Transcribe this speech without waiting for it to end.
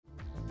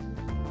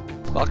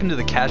Welcome to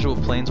the Casual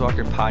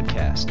Planeswalker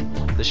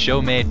Podcast, the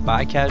show made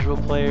by casual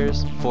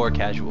players for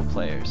casual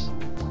players.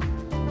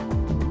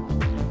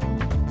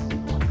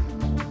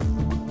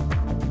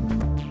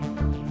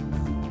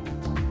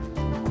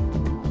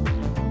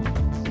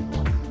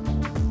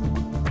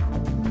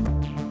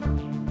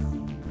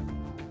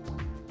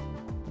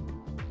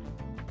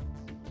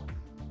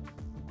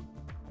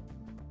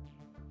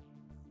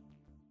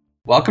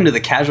 Welcome to the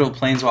Casual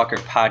Planeswalker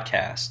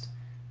Podcast,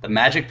 the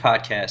Magic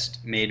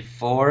podcast made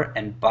for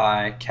and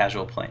by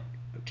casual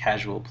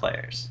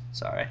players.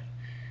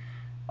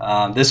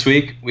 This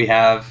week we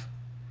have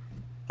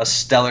a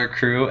stellar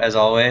crew as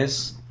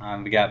always.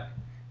 We got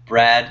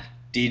Brad,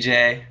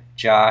 DJ,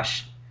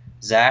 Josh,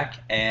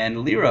 Zach, and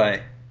Leroy.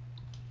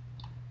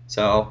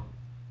 So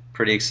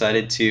pretty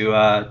excited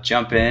to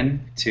jump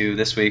in to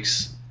this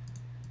week's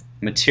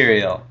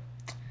material.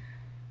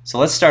 So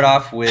let's start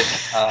off with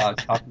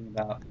talking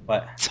about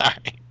what. Sorry.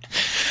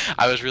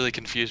 I was really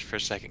confused for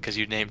a second because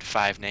you named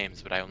 5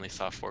 names, but I only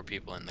saw 4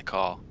 people in the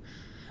call.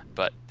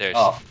 But there's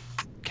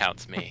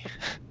counts me.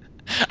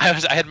 I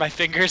had my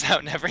fingers out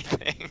and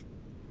everything.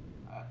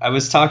 I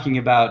was talking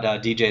about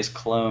DJ's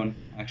clone,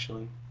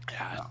 actually.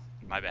 Yeah, no.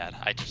 My bad.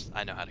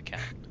 I know how to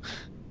count.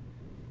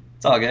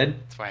 It's all good.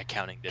 That's why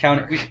counting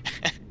didn't work.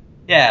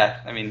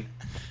 Yeah, I mean,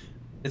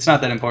 it's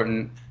not that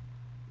important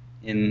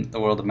in the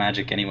world of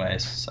Magic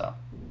anyways, so.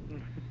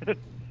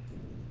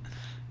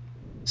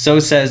 So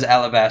says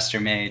Alabaster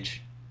Mage.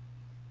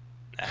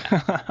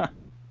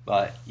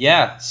 But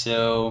yeah,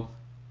 so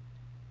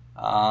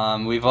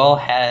we've all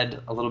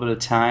had a little bit of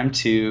time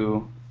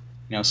to,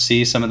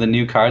 see some of the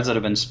new cards that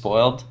have been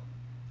spoiled.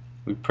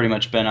 We've pretty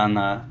much been on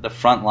the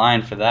front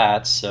line for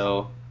that.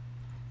 So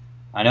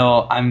I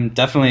know I'm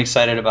definitely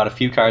excited about a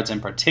few cards in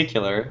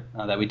particular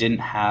that we didn't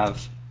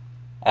have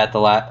at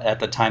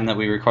the time that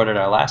we recorded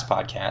our last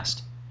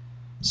podcast.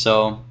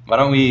 So why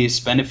don't we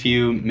spend a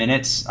few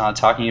minutes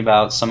talking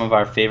about some of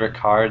our favorite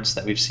cards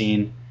that we've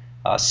seen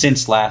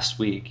since last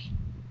week.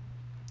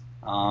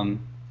 Why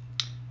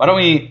don't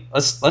we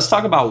let's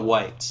talk about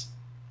white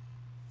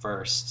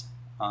first.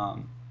 I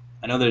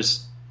know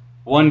there's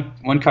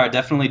one card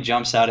definitely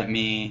jumps out at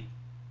me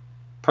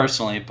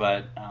personally,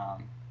 but I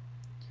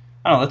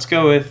don't know. Let's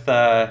go with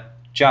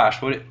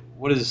Josh.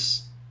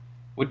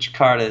 Which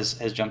card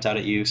has jumped out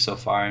at you so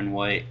far in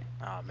white?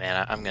 Oh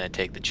man, I'm gonna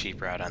take the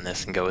cheap route on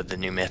this and go with the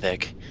new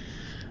mythic.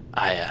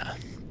 I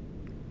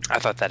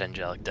thought that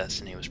Angelic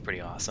Destiny was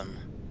pretty awesome.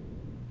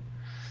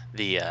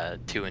 The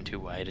 2/2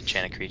 white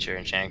enchanted creature.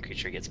 Enchanted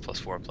creature gets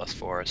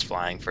 +4/+4, is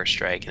flying, first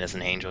strike, and is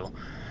an angel.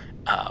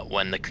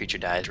 When the creature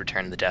dies,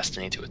 return the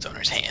destiny to its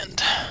owner's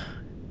hand.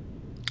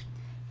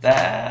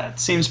 That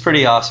seems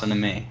pretty awesome to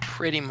me.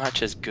 Pretty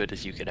much as good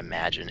as you could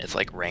imagine. It's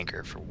like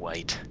Rancor for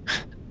white.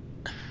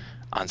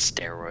 On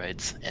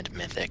steroids and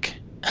mythic.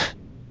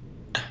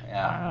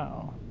 Yeah.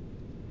 Wow.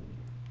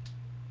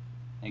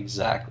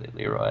 Exactly,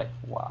 Leroy.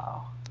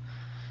 Wow.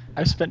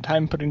 I've spent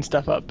time putting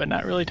stuff up, but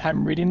not really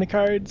time reading the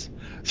cards.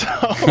 So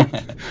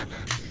I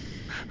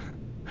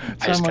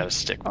just gotta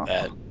stick with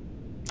that.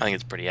 I think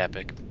it's pretty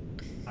epic.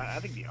 I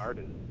think the art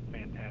is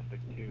fantastic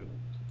too.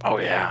 Oh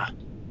yeah.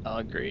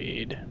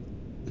 Agreed.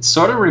 It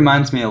sort of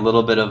reminds me a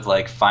little bit of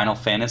like Final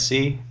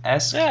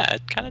Fantasy-esque. Yeah,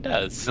 it kind of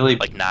does. Really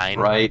like 9.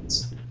 Bright.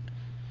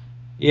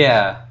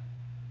 Yeah,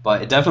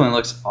 but it definitely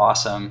looks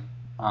awesome.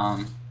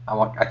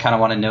 I kind of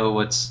want to know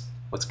what's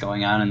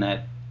going on in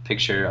that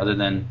picture. Other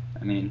than,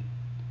 I mean,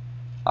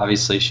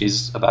 obviously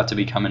she's about to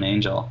become an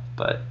angel,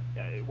 but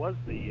yeah, it was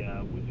the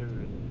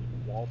Wizards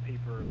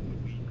wallpaper of the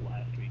week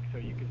last week, so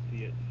you can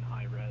see it in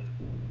high res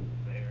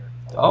there.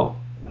 Oh.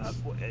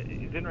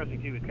 It's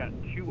interesting too. It's got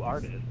 2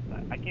 artists.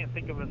 I can't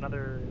think of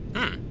another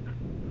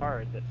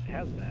card that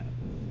has that.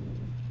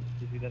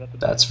 You see that at the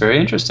That's very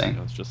interesting.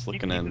 I was just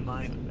looking keep in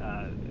mind,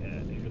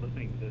 if you're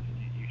listening to this,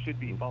 you should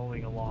be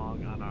following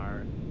along on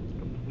our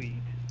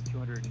complete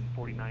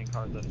 249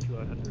 cards of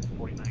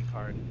 249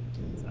 card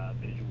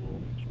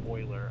visual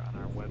spoiler on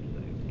our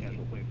website,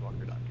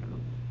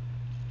 casualplaneswalker.com.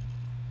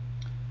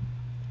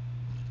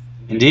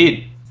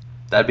 Indeed,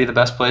 that'd be the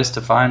best place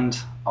to find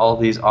all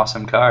these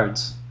awesome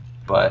cards.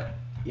 But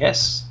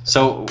yes,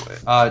 so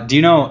do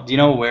you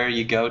know where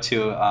you go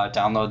to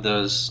download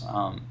those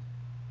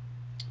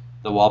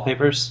the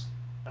wallpapers?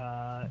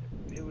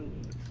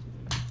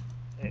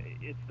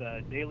 It's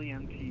the Daily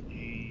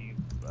MTG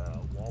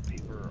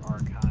wallpaper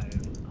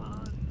archive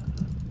on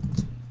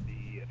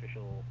the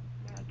official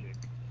Magic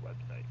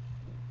website.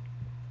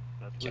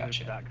 That's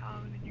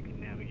wizards.com, and then you can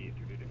navigate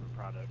through the different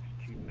products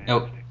to Magic.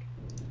 Nope.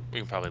 We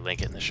can probably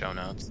link it in the show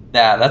notes.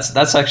 Yeah,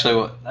 that's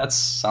actually that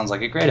sounds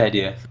like a great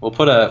idea. We'll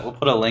put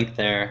a link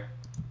there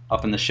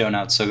up in the show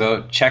notes. So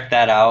go check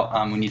that out.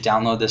 When you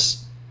download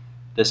this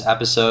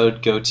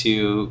episode, go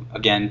to our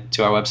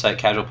website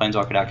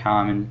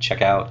casualplaneswalker.com and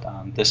check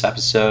out this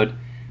episode.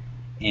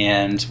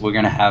 And we're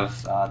gonna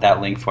have that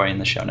link for you in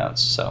the show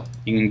notes, so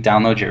you can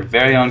download your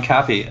very own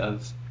copy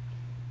of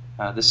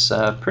this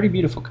pretty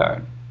beautiful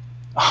card.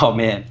 Oh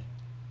man.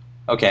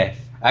 Okay,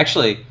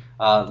 actually,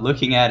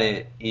 looking at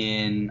it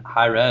in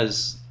high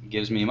res,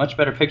 gives me a much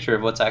better picture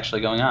of what's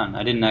actually going on.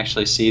 I didn't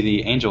actually see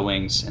the angel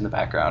wings in the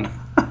background.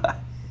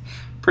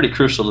 Pretty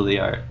crucial to the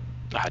art.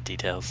 Ah,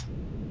 details.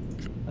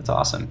 That's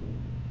awesome.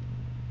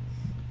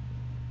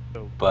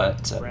 So,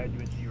 But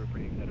graduates, you were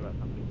pretty excited about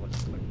something. What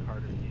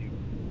card are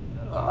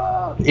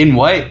you? in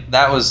white,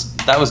 that was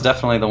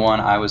definitely the one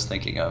I was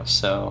thinking of.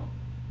 So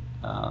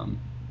um,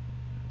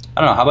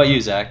 I don't know. How about you,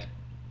 Zach?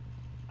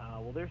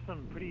 Well, there's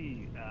some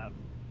pretty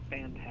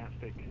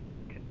fantastic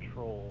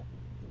control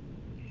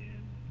in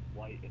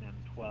white and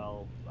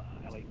M12.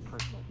 I like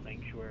Personal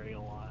Sanctuary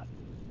a lot.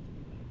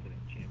 It's an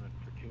enchantment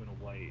for 2 and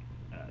a white.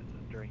 It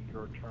says during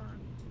your turn,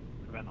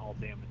 prevent all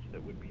damage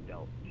that would be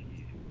dealt to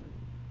you.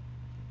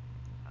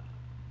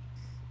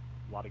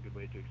 A lot of good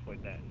ways to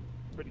exploit that, and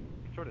pretty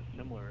sort of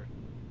similar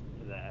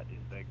to that is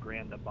the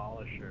Grand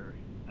Abolisher,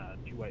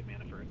 2 white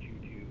mana for a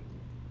 2/2.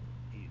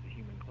 He's a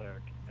human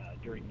cleric.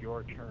 During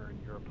your turn,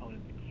 your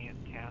opponents can't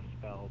cast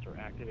spells or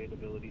activate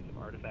abilities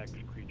of artifacts,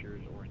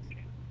 creatures, or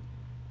enchantments.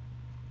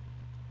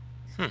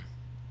 Hmm.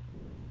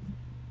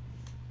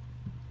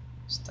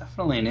 It's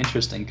definitely an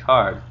interesting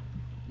card.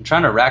 I'm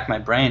trying to rack my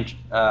brain,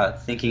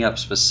 thinking up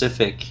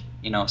specific,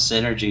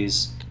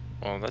 synergies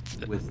Well, that's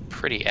with.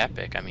 pretty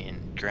epic. I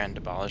mean,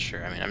 Grand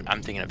Abolisher. I mean,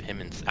 I'm thinking of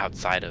him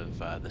outside of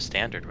the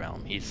standard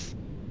realm. He's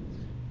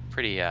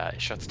pretty.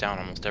 Shuts down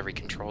almost every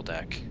control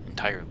deck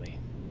entirely.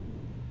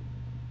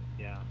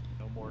 Yeah,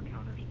 no more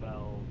counter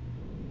spells.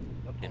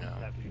 You Opponents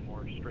know. have to be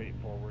more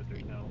straightforward.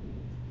 There's no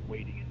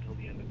waiting until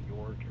the end of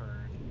your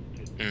turn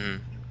to Hmm.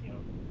 you know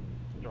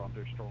throw out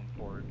their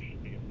Stoneforge.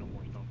 No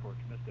more Stoneforge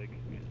Mystic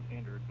in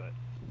standard, but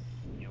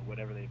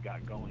whatever they've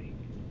got going,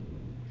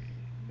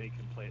 make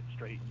them play it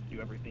straight and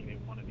do everything they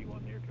want to do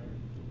on their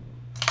turn.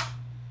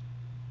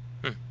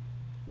 Hmm.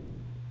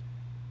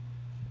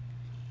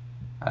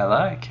 I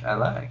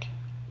like.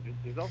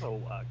 There's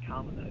also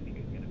common that I think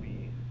is going to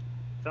be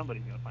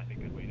somebody's going to find a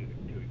good way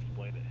to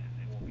exploit it,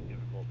 and it won't be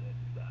difficult.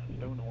 It's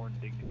Stonehorn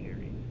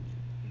Dignitary.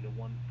 He's a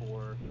 1/4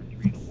 for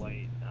 3 and a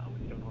white.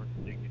 When Stonehorn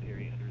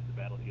Dignitary enters the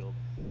battlefield,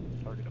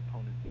 target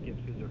opponent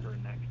skips his or her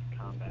next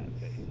combat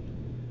phase.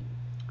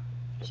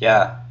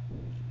 Yeah,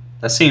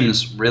 that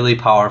seems really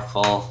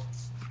powerful.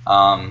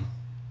 Um,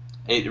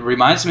 it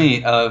reminds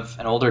me of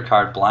an older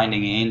card,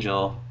 Blinding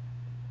Angel,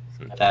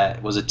 Hmm.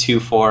 that was a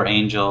 2/4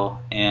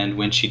 angel, and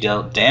when she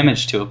dealt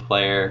damage to a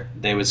player,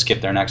 they would skip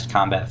their next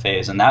combat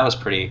phase, and that was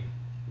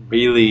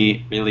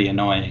really, really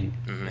annoying.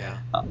 Yeah.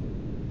 Uh,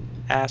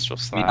 Astral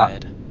I mean,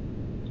 Slide.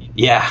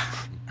 yeah,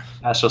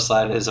 Astral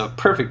Slide is a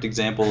perfect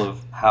example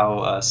of how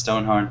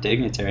Stonehorn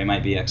Dignitary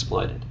might be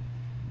exploited,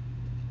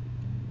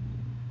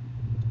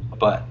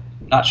 but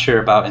not sure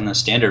about in the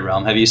standard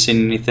realm. Have you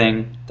seen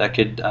anything that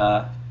could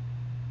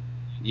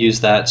use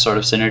that sort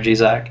of synergy,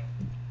 Zach?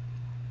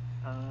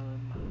 I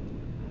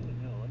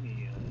don't know. Let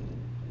me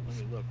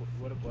look.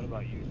 What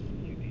about you,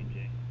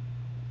 DJ?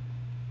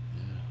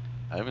 Yeah,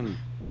 I haven't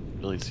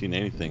really seen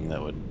anything that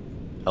would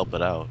help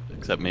it out,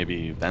 except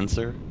maybe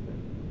Venser.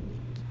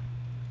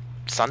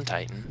 Sun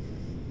Titan.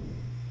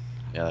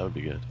 Yeah, that would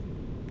be good.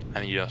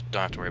 I mean, you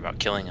don't have to worry about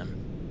killing him.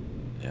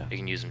 Yeah. You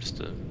can use him just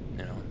to,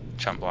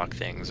 chump block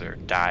things or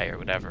die or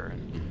whatever,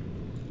 and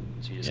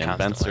Hmm. so you just Yeah, and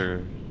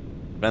constantly.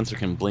 Venser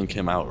can blink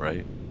him out,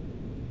 right?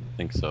 I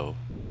think so.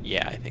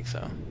 Yeah, I think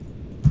so.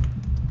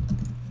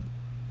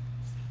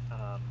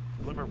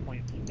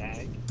 Glimmerpoint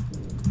Stag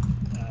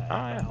Oh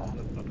yeah. exiles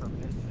a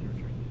permanent and then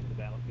returns it to the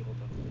battlefield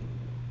until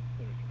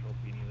opponent control at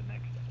the beginning of the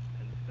next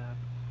end step.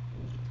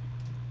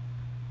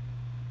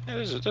 Yeah,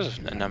 there's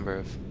a number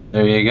of.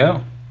 There you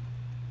go.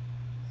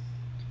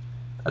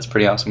 That's a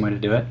pretty awesome way to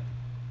do it. I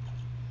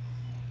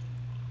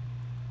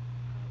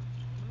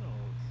don't know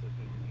if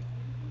there's anything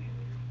in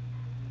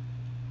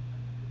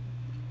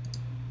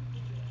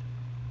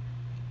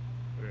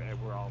standard.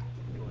 We're all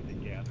going to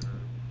gather as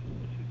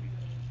soon as we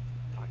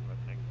talking about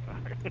the next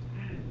card.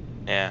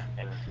 Yeah.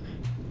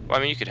 Well,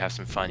 I mean, you could have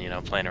some fun,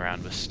 playing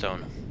around with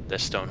the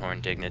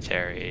Stonehorn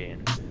Dignitary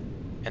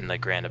and the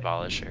Grand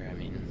Abolisher. I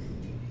mean,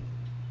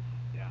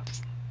 Yeah,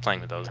 just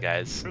playing with those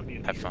guys, certainly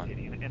going to have be fun.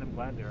 irritating, and I'm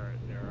glad there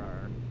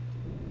are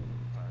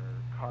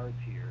cards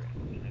here,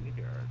 and I think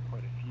there are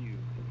quite a few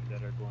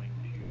that are going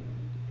to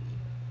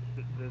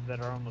that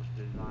are almost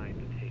designed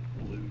to take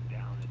blue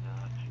down a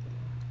notch.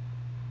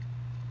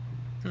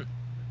 Hmm.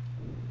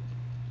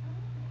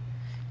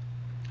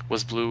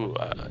 Was blue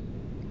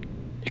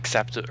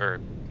or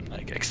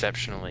like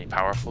exceptionally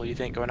powerful? You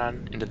think going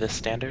on into this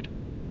standard?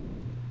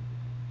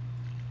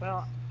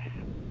 Well, I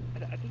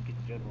think in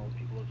general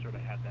people have sort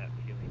of had that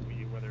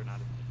feeling, whether or not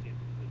it's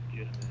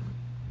legitimate.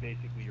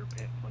 Basically, you're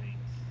playing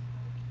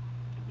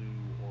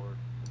blue or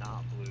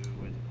not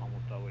blue, and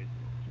almost always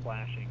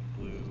splashing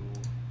blue,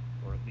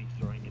 or at least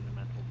throwing in the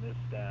mental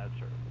missteps,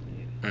 or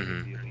in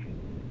Mm-hmm. legacy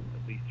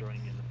at least throwing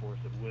in the force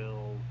of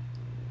wills.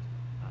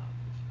 Um,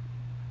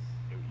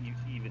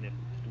 even if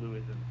blue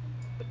isn't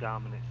the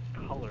dominant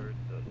color,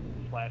 the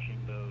splashing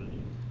those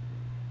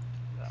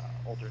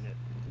alternate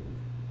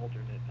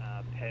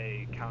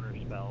pay counter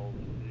spells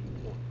is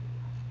important.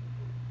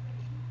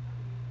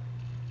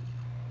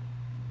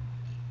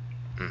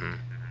 Mm-hmm.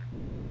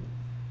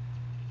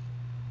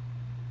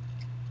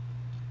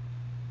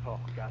 Oh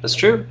gosh, That's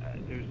true.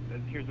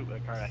 here's a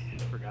card I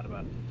forgot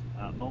about.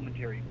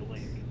 Momentary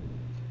Blink,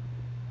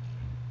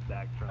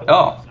 back from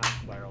Oh, Time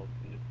Spiral.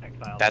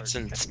 Exile That's target you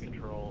in. catch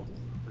control,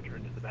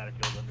 return to the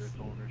battlefield under its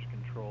owner's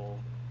control,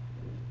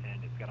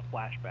 and it's got a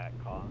flashback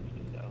cost,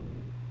 so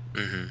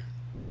Mm-hmm.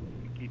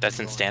 it keeps them That's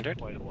in going for standard.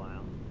 quite a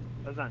while.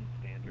 That's not in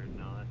standard,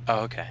 no. That's Oh,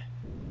 okay.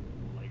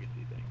 a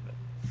legacy thing, but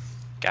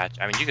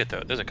Gotcha. I mean, you could throw.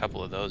 There's a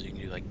couple of those. You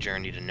can do like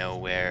Journey to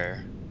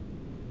Nowhere.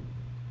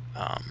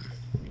 Um,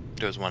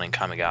 there was one in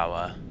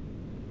Kamigawa.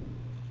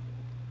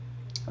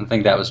 I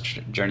think that was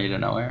Journey to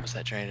Nowhere. Was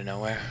that Journey to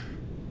Nowhere?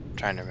 I'm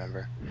trying to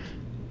remember.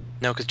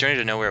 No, because Journey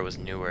to Nowhere was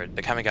newer.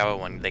 The Kamigawa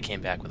one, they came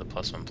back with a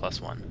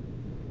 +1/+1.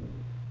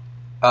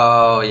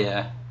 Oh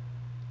yeah,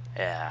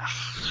 Yeah,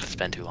 it's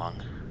been too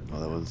long. Oh,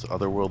 that was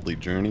Otherworldly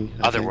Journey,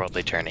 I think.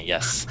 Otherworldly Journey,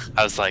 yes.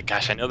 I was like,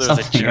 gosh, I know there was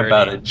a something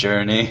about journey. a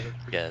journey. that's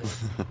pretty cool.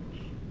 Yes.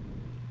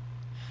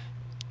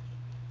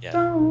 Yeah.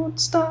 Don't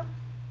stop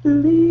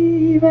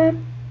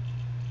believing.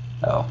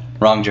 Oh,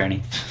 wrong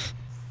journey.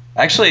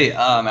 Actually,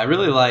 I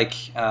really like,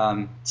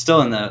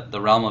 still in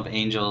the realm of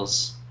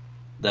angels,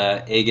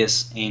 the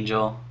Aegis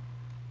Angel,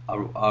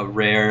 a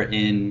rare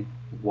in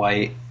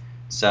white.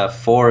 It's a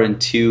 4 and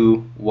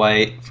 2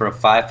 white for a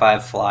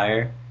 5/5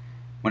 flyer.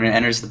 When it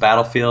enters the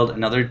battlefield,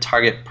 another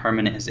target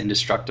permanent is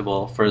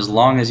indestructible for as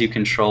long as you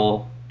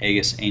control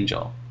Aegis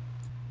Angel.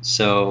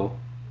 So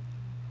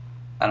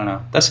I don't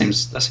know. That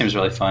seems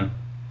really fun.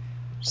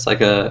 Just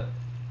like a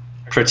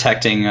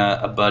protecting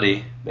a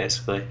buddy,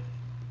 basically.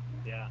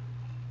 Yeah,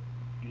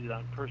 use it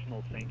on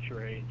personal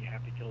sanctuary, and you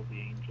have to kill the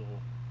angel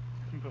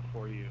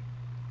before you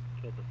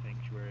kill the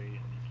sanctuary,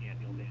 and you can't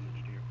deal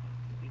damage to your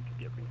opponent. It can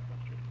get pretty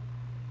frustrating.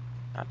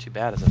 Not too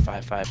bad as a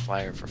 5/5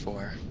 flyer for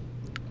 4.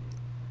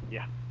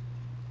 Yeah.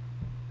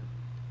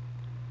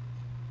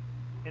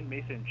 And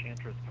Mesa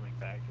Enchantress coming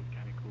back is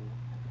kind of cool.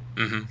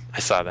 Mm-hmm. I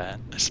saw that.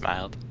 I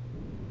smiled.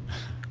 He's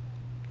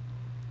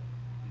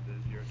a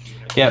 0/2.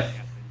 Whenever you Yep. cast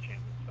an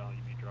enchantment spell,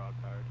 you may draw a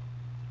card.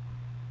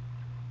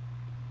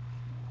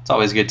 It's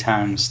always good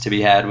times to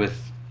be had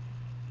with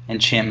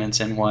enchantments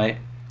in white.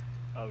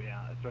 Oh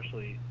yeah,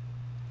 especially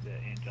the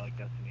Angelic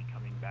Destiny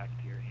coming back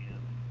to your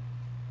hand.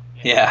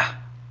 Yeah.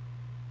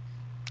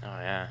 Oh,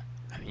 yeah.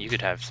 I mean, you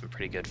could have some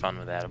pretty good fun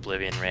with that.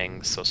 Oblivion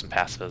Rings, throw some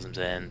pacifisms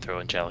in,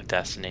 throw Angelic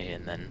Destiny,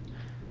 and then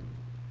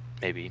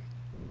maybe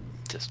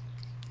just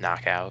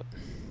knock out.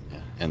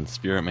 Yeah, and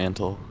Spirit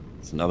Mantle.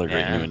 It's another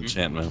great new Yeah.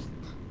 enchantment.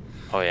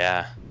 Oh,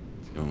 yeah.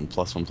 Give them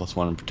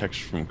 +1/+1 and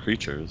protection from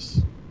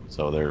creatures,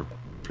 so they're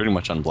pretty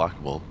much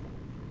unblockable,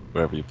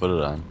 wherever you put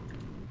it on.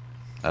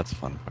 That's a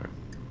fun part.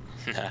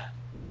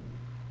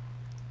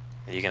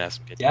 You can have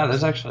some good Yeah, times.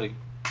 there's actually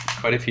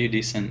quite a few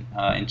decent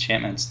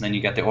enchantments. And then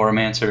you got the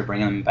Oromancer to bring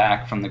them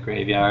back from the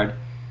graveyard.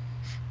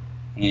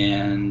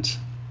 And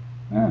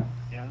yeah,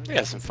 Yeah, We there's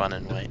got some definitely fun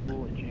in some white.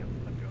 cool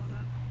enchantment stuff going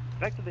on. The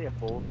fact that they have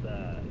both they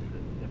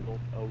have both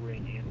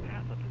O-ring and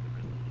Pass Up as a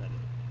crystal set is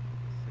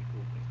pretty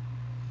cool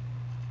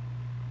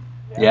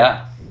too.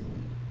 yeah.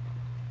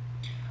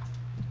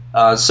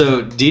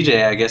 So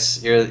DJ, I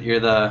guess you're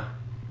the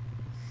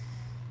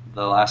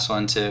last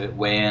one to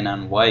weigh in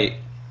on white.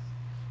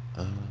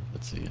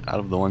 Let's see. Out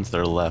of the ones that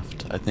are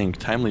left, I think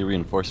Timely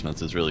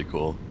Reinforcements is really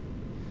cool.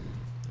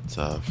 It's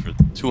for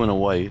 2 and a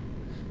white.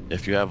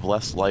 If you have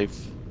less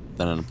life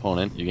than an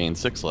opponent, you gain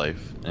 6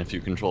 life, and if you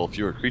control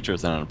fewer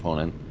creatures than an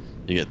opponent,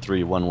 you get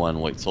 3/1/1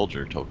 White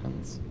Soldier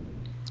tokens.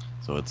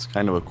 So it's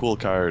kind of a cool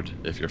card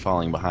if you're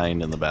falling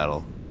behind in the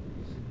battle.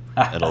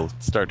 It'll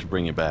start to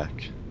bring you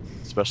back,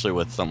 especially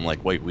with something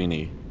like White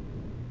Weenie.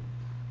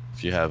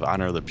 If you have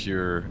Honor the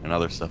Pure and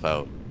other stuff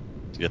out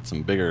to get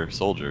some bigger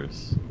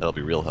soldiers, that'll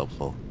be real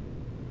helpful.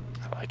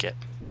 I like it.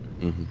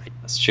 Mm-hmm.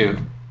 That's true.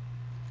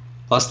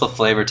 Plus, the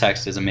flavor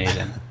text is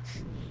amazing.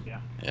 Yeah.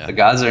 Yeah. The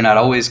gods are not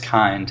always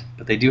kind,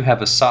 but they do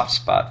have a soft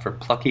spot for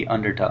plucky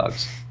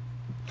underdogs.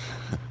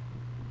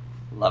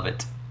 Love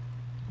it.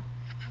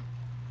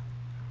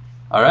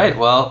 All right.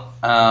 Well,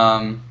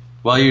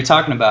 you're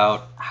talking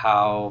about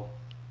how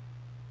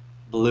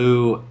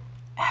blue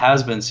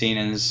has been seen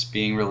as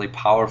being really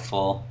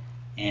powerful,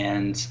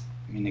 and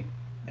I mean,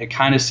 it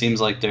kind of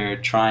seems like they're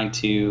trying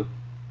to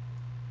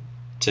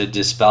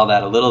dispel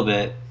that a little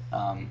bit.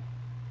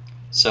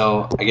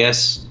 So I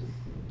guess,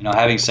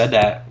 having said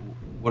that,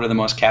 what are the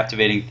most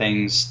captivating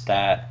things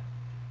that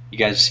you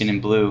guys have seen in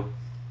blue?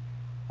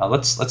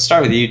 Let's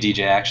start with you,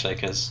 DJ, actually,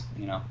 because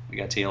we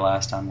got to you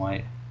last on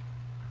white.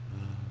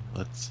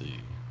 Let's see.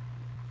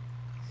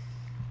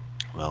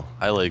 Well,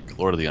 I like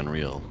Lord of the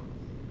Unreal,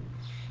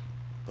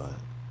 but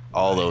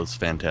all Right. those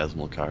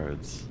Phantasmal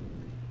cards.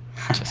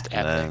 Just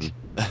And epic.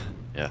 then,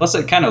 yeah, Plus,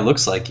 it kind of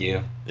looks like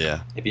you,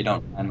 yeah. if you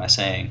don't mind my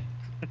saying.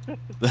 Yeah,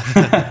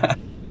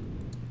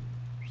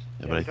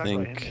 Yeah, but we I talked about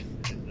him think,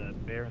 in the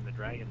Bear and the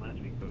Dragon last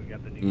week, but we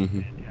got the new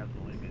hmm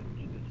Phantasmal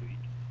Image this week.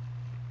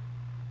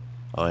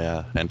 oh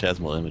yeah,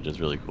 Phantasmal Image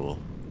is really cool.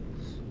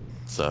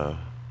 So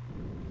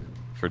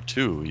for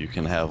 2, you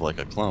can have like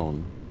a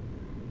clone,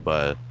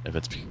 but if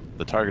it's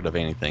the target of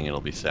anything,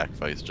 it'll be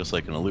sacrificed, just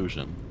like an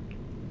illusion.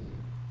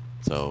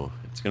 So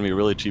it's gonna be a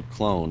really cheap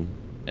clone,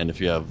 And if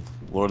you have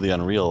Lord of the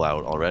Unreal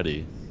out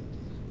already,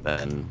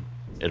 then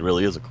it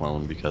really is a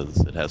clone because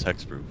it has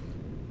hexproof.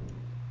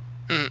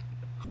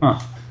 Huh.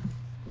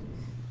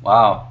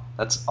 Wow,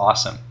 that's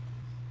awesome.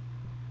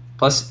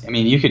 Plus, I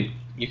mean, you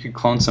could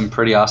clone some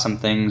pretty awesome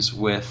things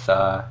with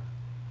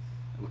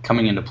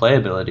coming into play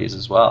abilities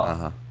as well.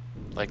 Uh-huh.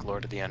 Like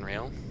Lord of the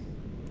Unreal.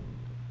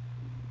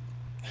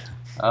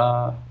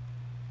 Uh,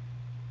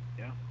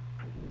 Yeah.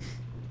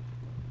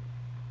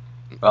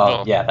 well,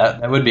 Well, yeah,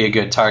 that would be a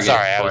good target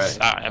sorry, I for was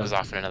it. I was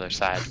off on another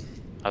side.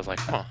 I was like,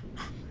 huh.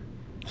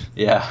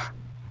 Yeah,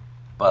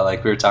 but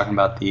like we were talking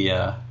about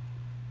the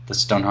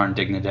Stonehorn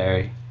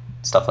Dignitary,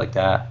 stuff like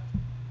that.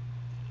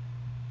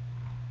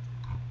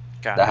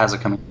 That has Gotcha.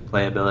 a coming into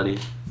play ability.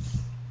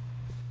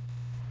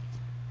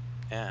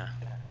 Yeah.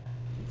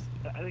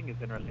 I think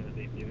it's interesting that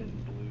they've given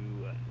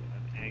blue an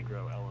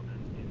aggro element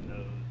in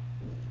those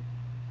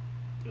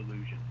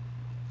illusions.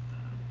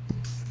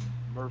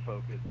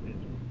 Merfolk has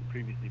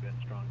previously been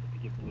strong, but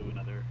to give blue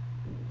another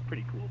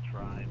pretty cool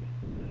tribe,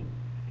 I think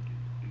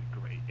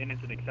is great, and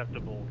it's an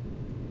acceptable.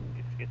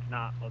 It's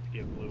not let's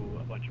give blue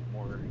a bunch of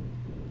more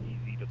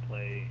easy to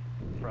play,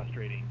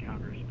 frustrating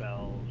counter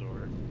spells,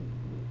 or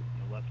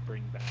let's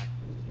bring back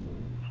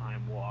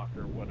time walk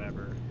or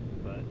whatever,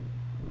 but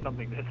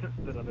something that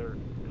that other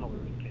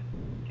colors can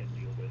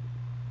deal with.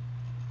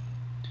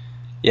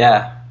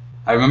 Yeah,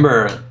 I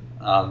remember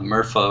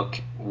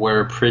Merfolk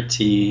were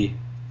pretty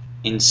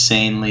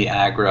insanely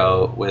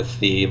aggro with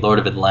the Lord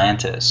of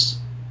Atlantis.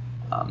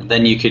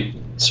 Then you could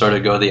sort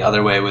of go the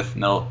other way with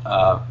Mill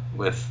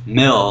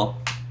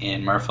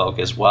in Merfolk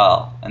as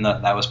well, and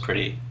that was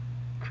pretty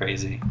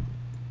crazy.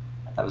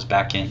 That was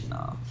back in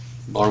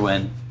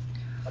Lorwyn.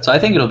 So I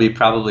think it'll be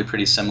probably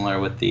pretty similar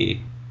with the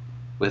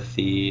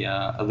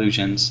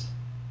illusions.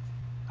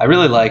 I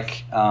really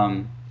like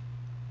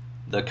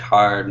the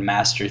card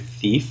Master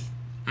Thief,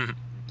 Mhm.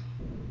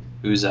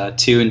 who's a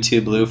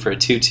 2/2 blue for a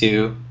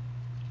 2/2,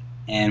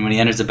 and when he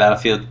enters the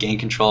battlefield, gain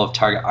control of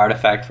target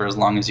artifact for as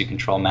long as you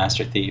control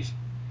Master Thief.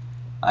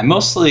 I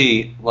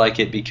mostly like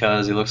it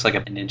because he looks like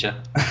a ninja.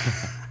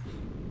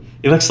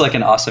 He looks like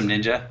an awesome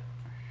ninja,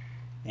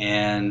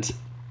 and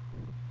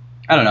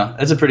I don't know.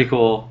 It's a pretty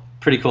cool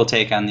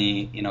take on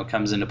the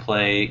comes into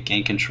play,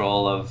 gain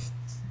control of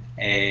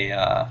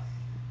a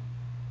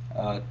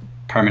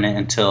permanent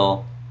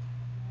until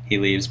he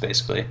leaves,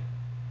 basically.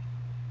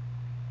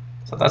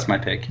 So that's my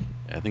pick.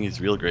 I think he's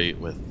real great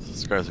with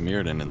Scars of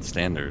Mirrodin in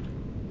standard,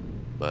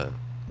 but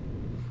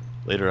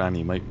later on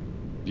he might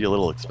be a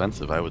little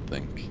expensive, I would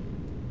think.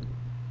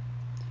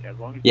 Yeah, as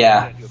long as you turn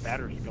Yeah, it into a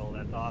batter skull,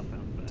 that's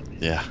awesome.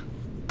 But Yeah.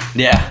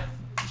 yeah.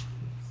 I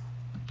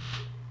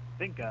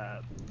think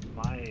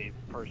my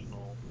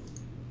personal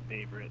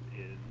favorite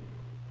is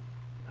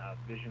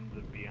Visions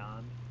of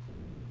Beyond.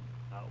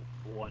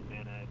 1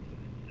 mana, it's an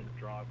instant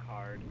draw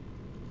card.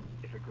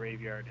 If a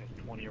graveyard has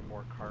 20 or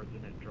more cards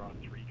in it, draw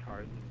 3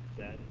 cards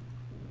instead.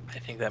 I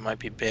think that might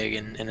be big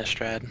in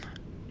Innistrad.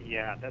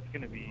 Yeah, that's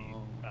going to be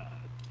Oh.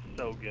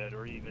 so good.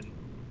 Or even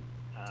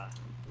uh,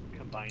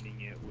 combining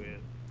it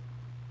with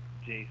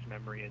Jace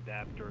Memory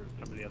Adept or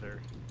some of the other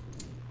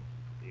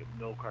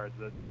mill cards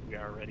that we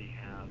already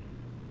have.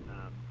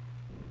 Um,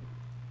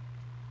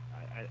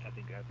 I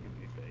think that's going to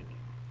be big.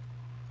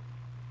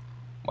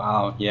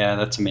 Wow, yeah,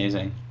 that's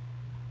amazing.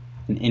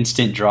 An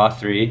instant draw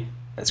three.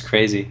 That's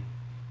crazy.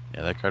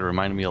 Yeah, that card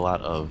reminded me a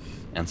lot of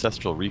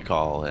Ancestral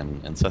Recall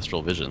and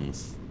Ancestral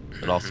Visions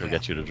that also Hmm. Yeah,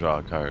 get you to draw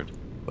a card,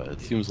 but it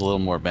seems a little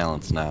more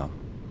balanced now.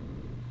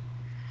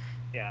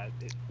 yeah,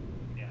 it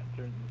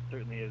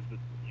certainly is. But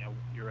yeah,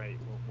 you're right.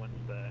 Once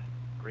the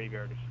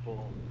graveyard is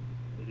full,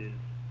 it is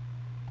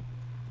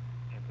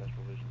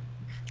Ancestral Visions.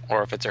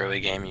 Or if it's early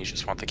game, you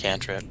just want the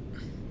cantrip,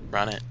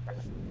 run it.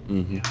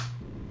 Mm-hmm. Yeah,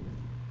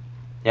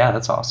 Yeah,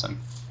 that's awesome.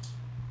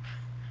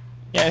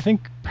 Yeah, I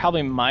think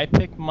probably my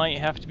pick might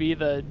have to be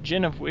the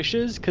Gin of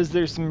Wishes, because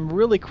there's some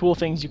really cool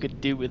things you could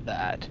do with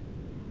that.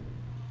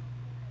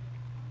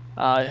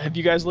 Have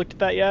you guys looked at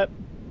that yet?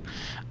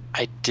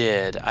 I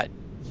did.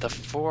 The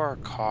 4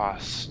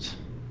 cost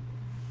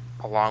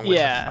along with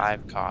the Yeah.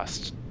 5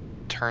 cost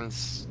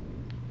turns,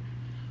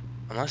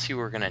 unless you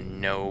were gonna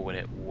know what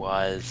it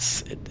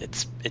was,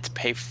 it's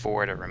pay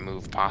 4 to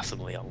remove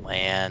possibly a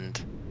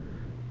land.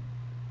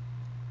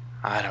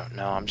 I don't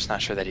know. I'm just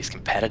not sure that he's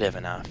competitive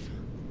enough.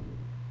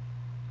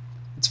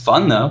 It's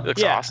fun He though.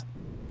 looks Yeah. awesome.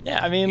 Yeah,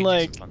 I you mean, could do some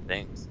like, fun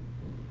things.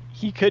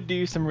 he could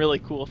do some really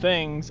cool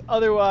things.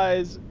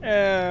 Otherwise, you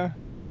the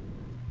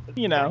fact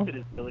know. that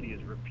his ability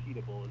is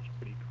repeatable is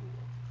pretty cool.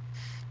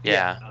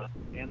 Yeah.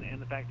 Yeah.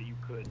 And the fact that you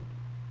could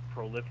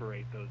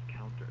proliferate those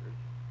counters.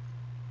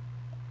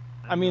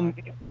 I I don't know.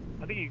 mean,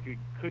 I think you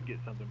could get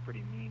something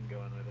pretty mean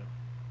going with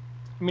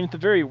him. at the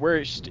very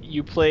worst,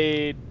 you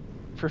played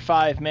for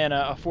 5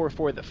 mana a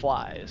 4/4 that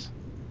flies.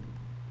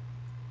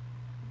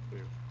 True.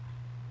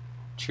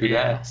 True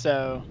Yeah. that.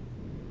 So,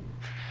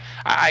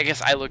 I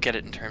guess I look at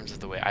it in terms of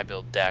the way I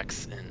build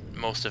decks, and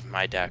most of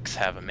my decks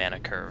have a mana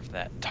curve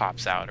that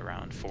tops out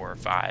around 4 or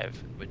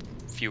 5, with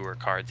fewer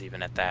cards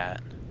even at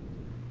that,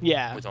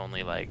 yeah. with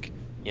only like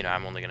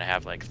I'm only gonna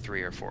have like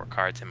 3 or 4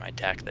 cards in my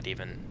deck that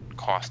even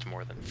cost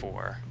more than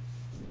 4.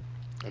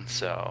 And You want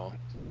so,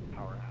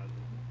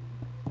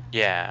 powerhouses.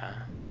 yeah.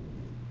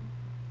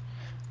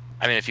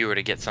 I mean, if you were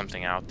to get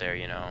something out there,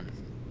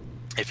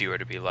 if you were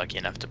to be lucky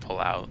enough to pull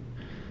out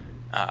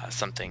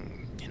something,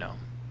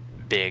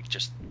 big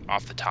just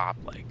off the top,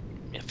 like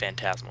a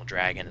Phantasmal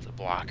Dragon as a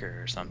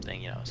blocker or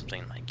something,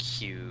 something like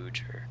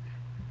huge, or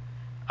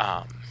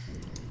um,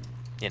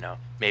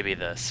 maybe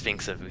the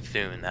Sphinx of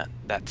Uthune.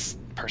 That's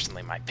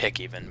personally my pick,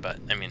 even. But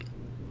I mean,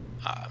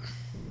 um,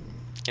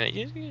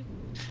 maybe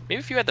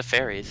if you had the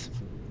fairies,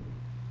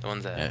 the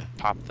ones that Yeah.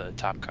 pop the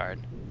top card.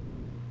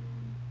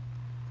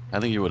 I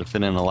think he would have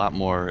fit in a lot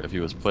more if he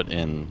was put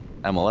in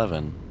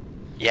M11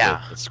 with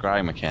Yeah, the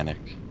scry mechanic,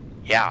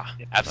 yeah,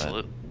 Yeah. but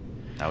absolutely.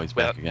 now he's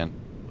Without back again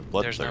with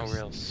There's no Bloodthirst.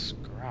 real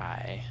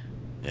scry.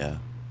 Yeah.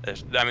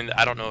 I mean,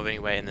 I don't know of any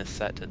way in this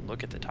set to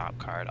look at the top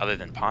card other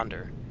than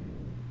Ponder.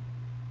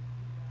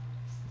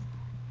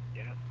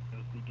 Yeah. No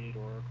Seagate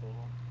Oracle.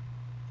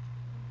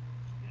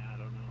 Yeah, I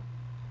don't know.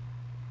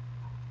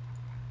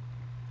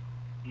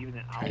 Even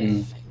the Trying to Hmm.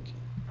 owls think.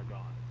 are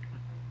gone.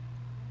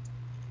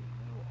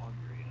 There's no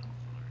augury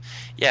anymore.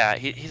 Yeah,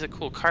 he's a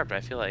cool card, but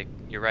I feel like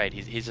you're right.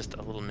 He's just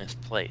a little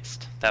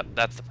misplaced.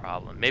 That's the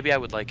problem. Maybe I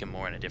would like him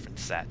more in a different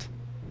set.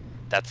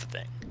 That's the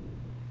thing.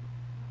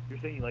 You're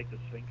saying you like the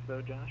Sphinx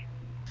though, Josh?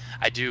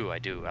 I do, I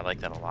do. I like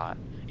that a lot.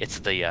 It's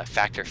the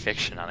factor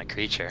fiction on a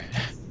creature.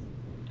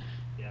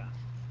 Yeah.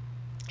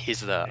 He's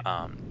the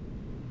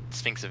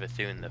Sphinx of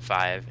Ithune, the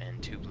 5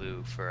 and 2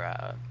 blue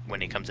for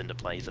when he comes into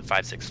play. He's a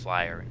 5/6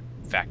 flyer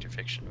and factor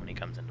fiction when he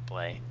comes into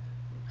play.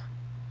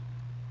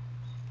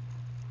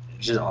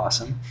 Which is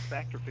awesome.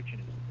 Factor Fiction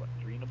is what,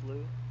 3 and a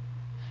blue?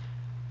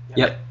 I,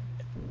 Yep.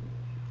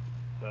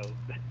 So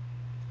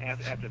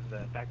after the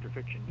Factor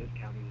Fiction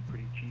discount, he's a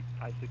pretty cheap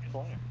 5/6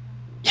 flyer.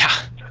 yeah.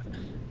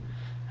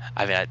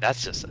 I mean,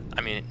 that's just.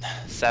 I mean,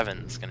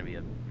 7's going to be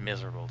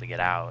miserable to get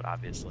out,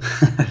 obviously,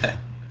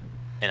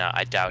 and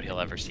I doubt he'll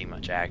ever see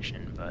much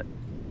action. But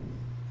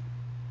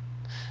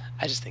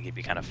I just think he'd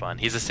be kind of fun.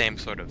 He's the same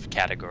sort of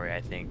category,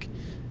 I think,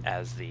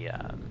 as the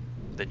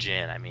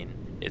Jin. I mean,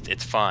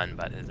 it's fun,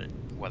 but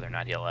whether or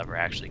not he'll ever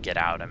actually get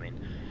out, I mean,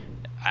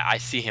 I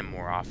see him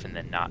more often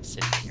than not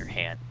sitting in your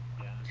hand.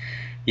 Yeah.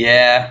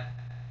 Yeah,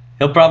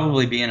 he'll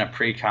probably be in a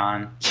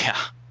pre-con. Yeah.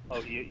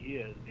 Oh, he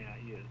is. Yeah,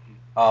 he is. He's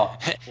Oh,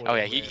 Oh foil yeah,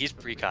 rare he's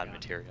for pre-con precon.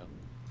 material.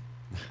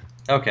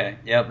 okay.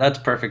 Yep, that's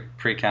perfect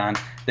pre-con.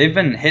 They've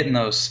been hitting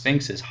those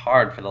Sphinxes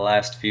hard for the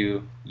last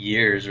few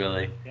years,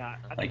 really. Yeah,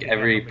 I think Like they've got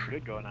every. something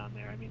good going on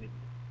there. I mean,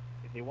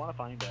 if they want to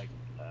find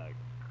a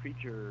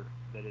creature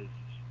that is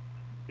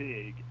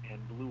big and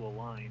blue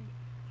aligned,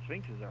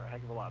 Sphinxes are a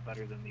heck of a lot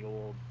better than the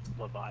old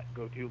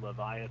go-to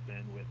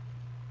Leviathan with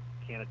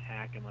can't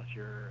attack unless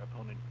your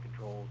opponent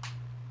controls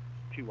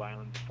 2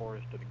 islands, a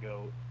forest, and a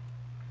goat.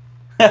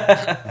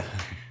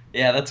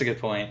 Yeah, that's a good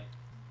point.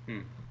 Hmm.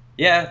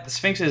 Yeah, the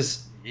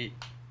Sphinxes,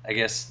 I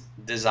guess,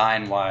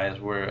 design-wise,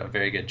 were a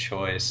very good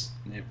choice.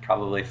 They're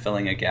probably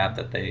filling a gap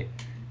that they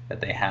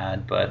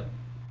had, but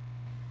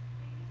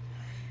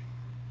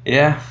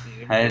yeah, I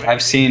mean, I've they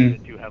leaned seen.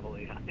 in too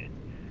heavily on it.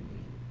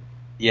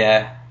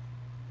 Yeah,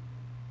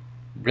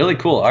 really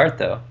cool art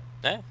though.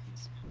 Yeah,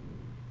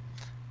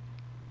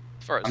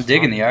 as far as I'm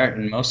digging the fun, art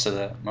in most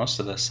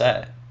of the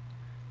set.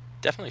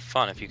 definitely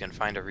fun if you can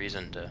find a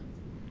reason to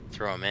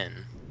throw him in.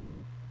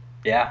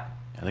 Yeah,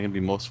 I think it'd be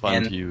most fun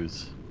and to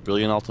use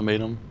Brilliant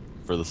Ultimatum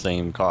for the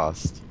same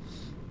cost,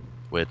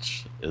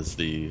 which is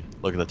the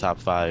look at the top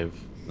 5,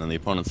 and then the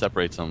opponent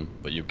separates them,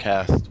 but you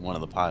cast one of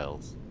the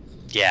piles.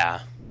 Yeah,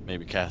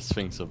 Maybe cast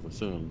Sphinx of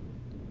Bethune,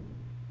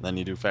 then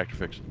you do Factor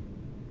Fiction.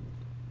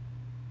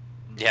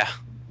 yeah,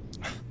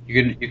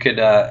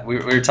 we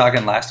were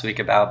talking last week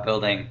about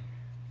building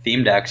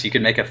theme decks. You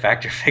could make a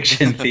Factor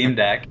Fiction theme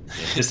deck. Yeah.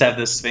 Just have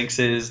the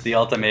Sphinxes, the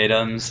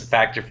ultimatums,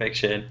 Factor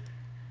Fiction.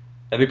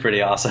 That'd be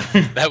pretty awesome.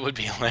 that would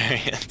be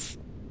hilarious.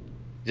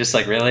 Just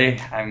like, really?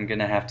 I'm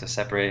gonna have to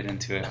separate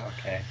into it.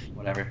 Okay,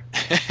 whatever.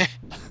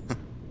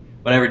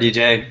 Whatever,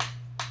 DJ.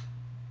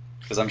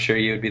 Because I'm sure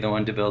you would be the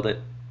one to build it.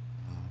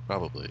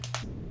 Probably.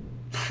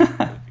 It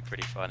would be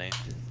pretty funny.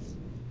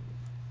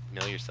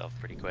 Mill yourself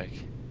pretty quick.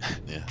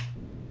 Yeah.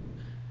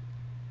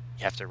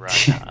 You have to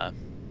run.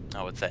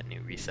 What's that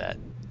new reset?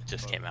 It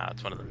just Oh, came out. time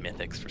It's one of the reversal.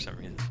 mythics for some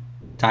reason.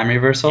 Time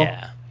reversal.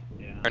 Yeah,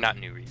 Yeah. or not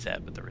new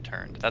reset, but the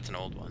returned. That's an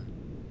old one.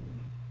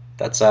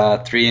 That's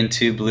 3 and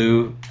 2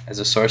 blue as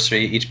a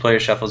sorcery. Each player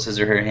shuffles his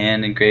or her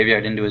hand and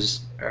graveyard into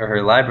his or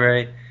her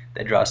library.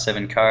 They draw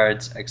 7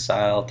 cards.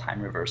 Exile.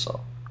 Time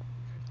reversal.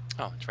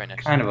 Oh, it's right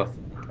next to Kind the. of a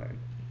funny card.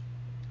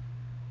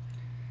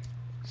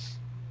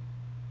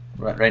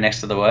 Right next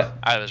to the what?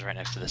 I was right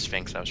next to the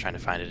Sphinx. I was trying to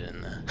find it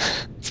in the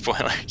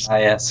spoilers. Ah,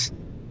 yes.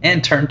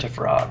 And turn to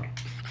frog.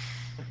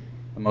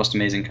 The most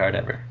amazing card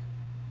ever.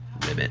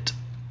 Ribbit.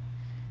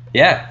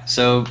 Yeah.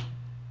 So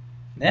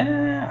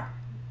yeah.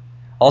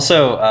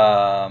 Also,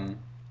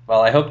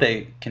 well, I hope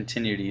they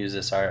continue to use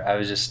this art. I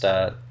was just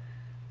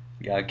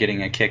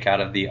getting a kick out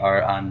of the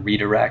art on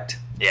redirect.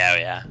 Yeah,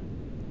 yeah.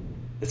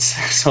 It's,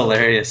 it's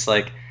hilarious.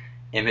 Like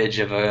image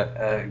of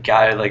a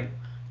guy like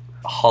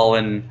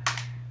hauling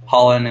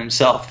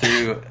himself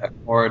through a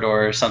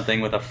corridor or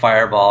something with a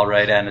fireball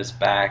right at his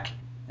back.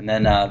 And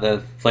then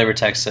the flavor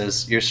text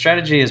says, "Your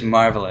strategy is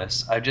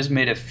marvelous. I've just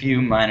made a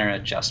few minor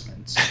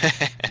adjustments."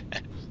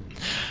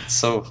 It's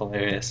so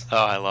hilarious. Oh,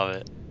 I love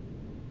it.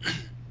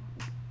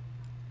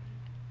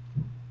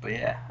 But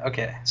yeah,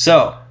 okay.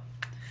 So,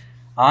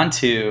 on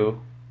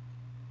to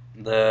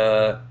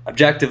the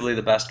objectively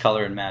the best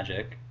color in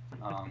Magic.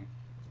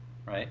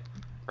 Right?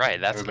 Right,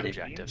 that's an Everybody.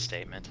 objective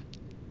statement.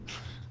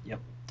 Yep.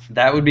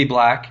 That would be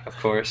black, of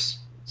course.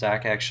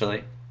 Zach,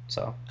 actually.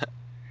 So,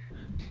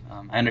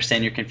 I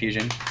understand your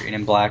confusion. Green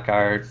and black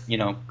are,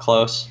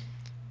 close,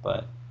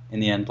 but in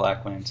the end,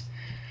 black wins.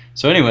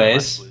 So, Unless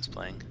anyways, blue's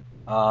playing.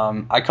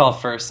 I call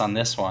first on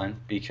this one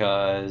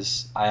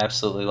because I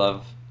absolutely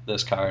love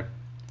this card,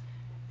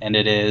 and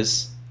it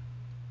is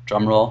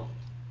drumroll.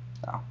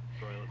 No.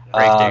 Broil it down.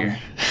 Gravedigger. Um,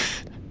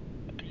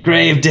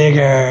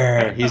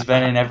 Gravedigger. He's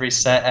been in every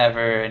set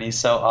ever, and he's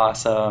so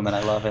awesome, and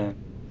I love him.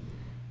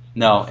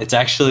 No, it's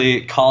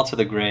actually Call to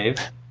the Grave,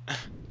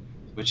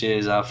 which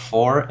is a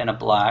 4 and a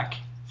black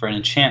for an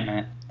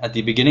enchantment. At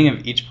the beginning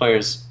of each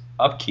player's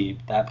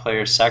upkeep, that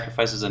player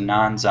sacrifices a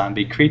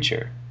non-zombie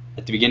creature.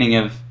 At the beginning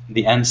of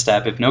the end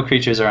step, if no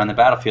creatures are on the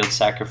battlefield,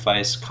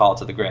 sacrifice Call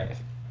to the Grave.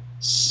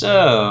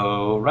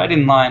 So, right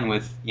in line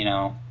with,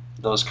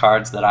 those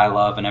cards that I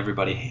love and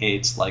everybody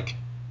hates, like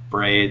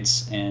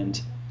Braids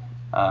and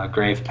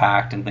Grave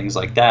Pact and things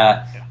like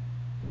that, Yeah.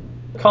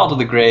 Call to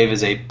the Grave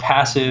is a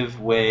passive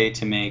way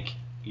to make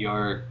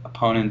your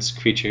opponent's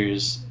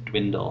creatures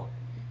dwindle.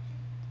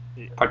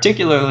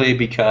 Particularly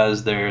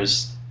because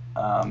there's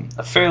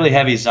a fairly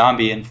heavy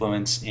zombie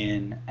influence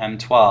in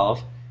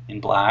M12 in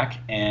black,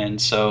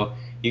 and so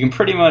you can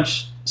pretty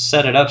much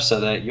set it up so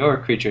that your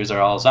creatures are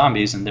all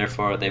zombies and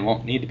therefore they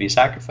won't need to be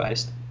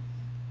sacrificed.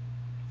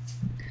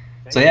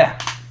 So yeah.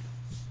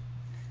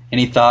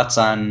 Any thoughts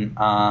on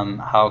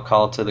how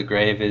Call to the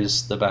Grave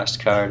is the best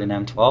card in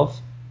M12?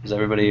 Does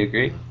everybody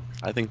agree?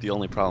 I think the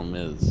only problem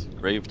is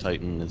Grave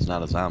Titan is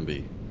not a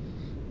zombie,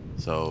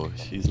 so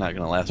he's not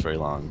gonna last very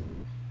long.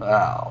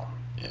 Wow.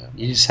 Yeah.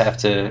 You just have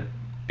to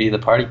be the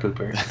party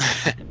pooper.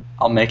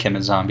 I'll make him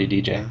a zombie,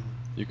 DJ.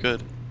 You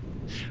could.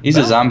 He's a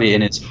Well, zombie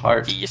in his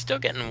heart. You're still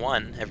getting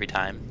one every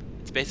time.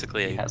 It's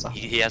basically He has a-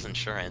 he has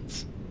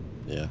insurance.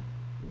 Yeah.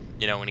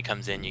 When he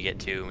comes in, you get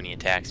 2. When he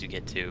attacks, you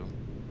get 2.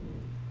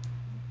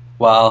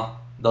 Well,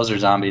 those are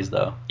zombies,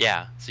 though.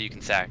 Yeah, so you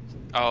can sack.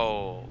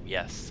 Oh,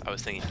 yes. I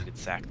was thinking you could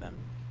sack them.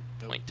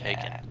 Point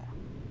taken.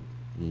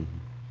 Mhm.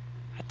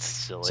 That's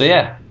silly. So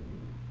yeah.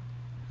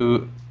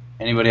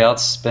 Anybody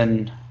else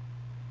been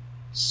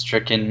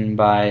stricken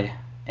by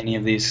any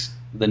of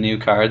the new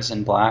cards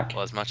in black?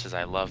 Well, as much as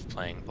I love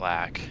playing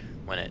black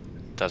when it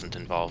doesn't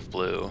involve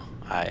blue,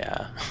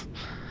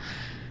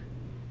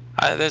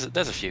 there's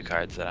a few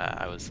cards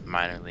that I was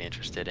minorly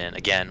interested in.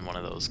 Again, one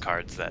of those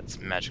cards that's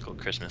magical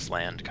Christmas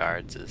land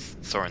cards is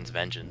Sorin's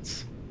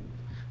Vengeance.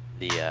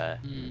 The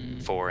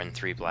 4 and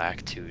 3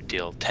 black to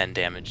deal 10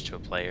 damage to a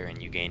player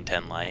and you gain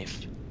 10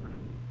 life.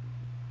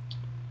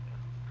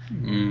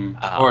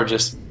 Or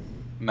just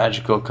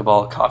magical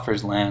Cabal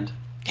Coffers land.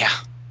 Yeah.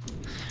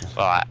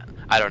 Well,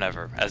 I don't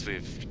ever, as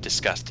we've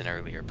discussed in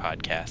earlier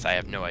podcasts, I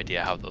have no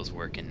idea how those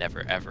work and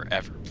never, ever,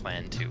 ever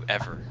plan to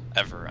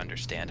ever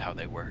understand how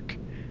they work.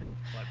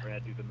 Let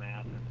Brad do the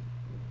math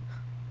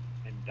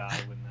and die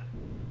when that.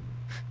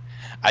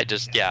 I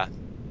just, yeah,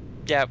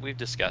 we've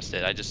discussed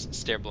it. I just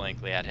stare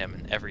blankly at him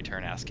and every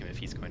turn ask him if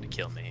he's going to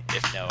kill me.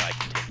 If no, I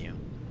continue.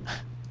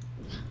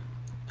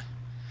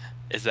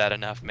 Is that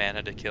enough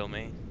mana to kill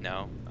me?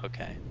 No?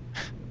 Okay.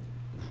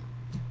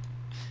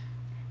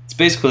 It's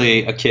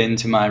basically akin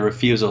to my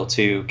refusal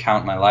to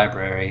count my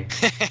library.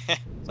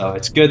 So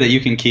it's good that you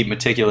can keep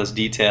meticulous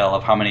detail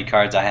of how many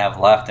cards I have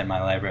left in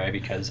my library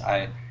because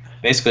I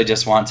basically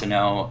just want to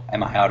know,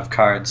 am I out of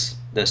cards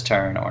this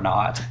turn or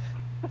not?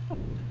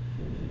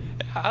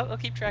 I'll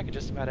keep track of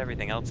just about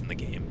everything else in the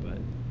game, but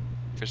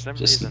for some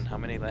reason,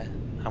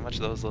 how much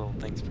those little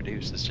things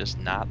produce is just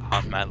not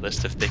on my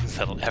list of things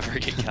that'll ever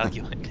get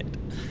calculated.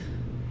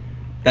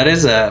 That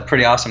is a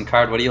pretty awesome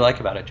card. What do you like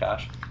about it,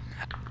 Josh?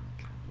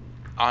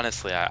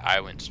 Honestly, I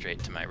went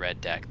straight to my red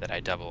deck that I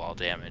double all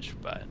damage,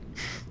 but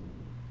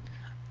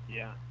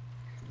Yeah.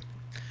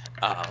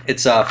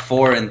 It's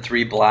 4 and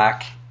 3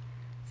 black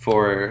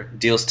for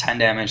deals 10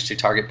 damage to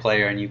target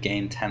player and you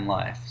gain 10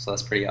 life. So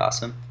that's pretty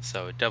awesome.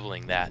 So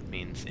doubling that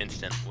means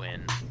instant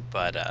win.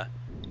 But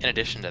in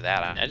addition to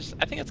that,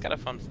 I think it's got a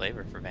fun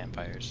flavor for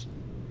vampires.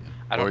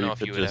 I don't Or know you if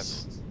could you would ever.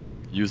 just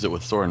use it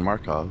with Soren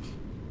Markov.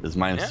 His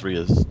Yeah. -3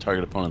 is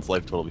target opponent's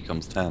life total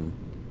becomes 10.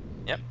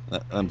 Yep.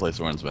 Then play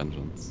Soren's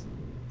Vengeance.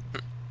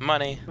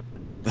 Money.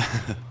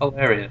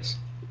 Hilarious.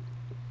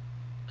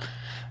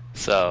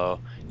 So,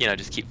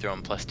 just keep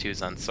throwing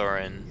 +2s on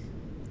Soren.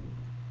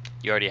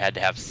 You already had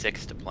to have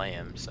 6 to play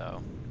him,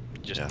 so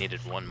you just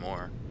needed 1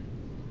 more.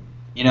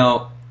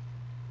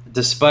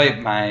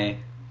 Despite my,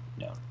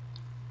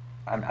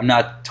 I'm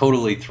not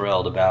totally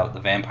thrilled about the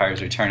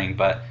vampires returning,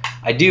 but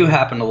I do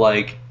happen to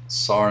like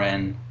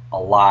Soren a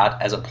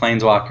lot as a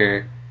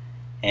planeswalker,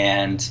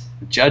 and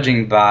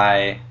judging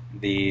by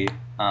the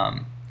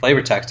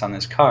flavor text on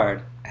this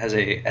card as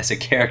a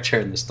character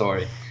in the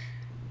story,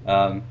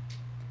 um,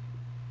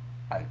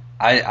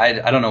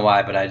 I don't know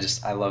why, but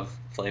I love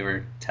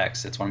flavor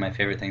text. It's one of my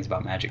favorite things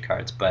about Magic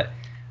cards. But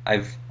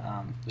I've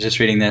just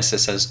reading this. It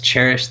says,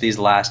 "Cherish these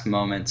last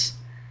moments.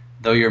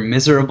 Though your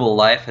miserable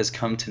life has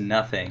come to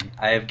nothing,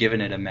 I have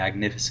given it a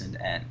magnificent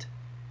end."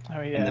 Oh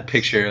And the yes.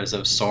 picture is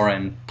of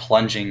Soren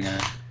plunging a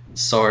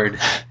sword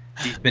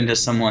deep into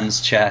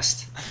someone's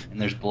chest,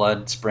 and there's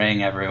blood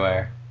spraying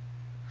everywhere.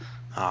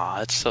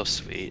 Aw, it's so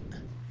sweet.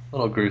 A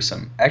little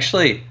gruesome.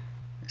 Actually,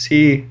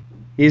 is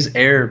he's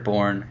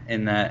airborne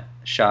in that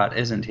shot,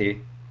 isn't he?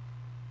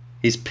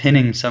 He's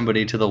pinning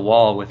somebody to the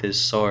wall with his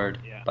sword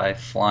Yeah. by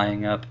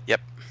flying up.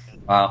 Yep.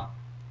 Wow,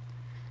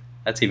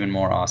 that's even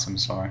more awesome,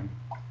 Soren.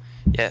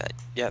 Yeah,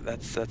 yeah,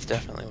 that's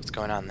definitely what's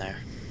going on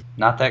there.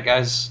 Not that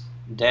guy's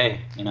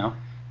day, you know?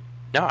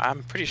 No,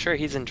 I'm pretty sure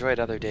he's enjoyed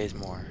other days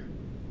more.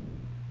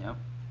 Yep.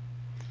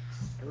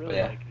 I But really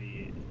yeah, like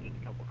the just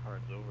a couple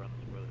cards over on the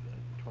spoiler,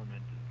 the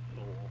Tormented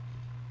Soul,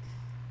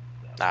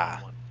 that Ah,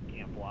 one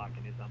can't block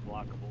and is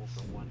unblockable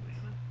for 1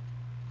 mana,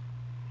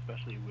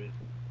 especially with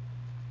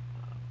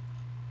um,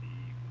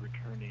 the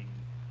returning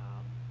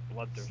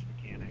Bloodthirst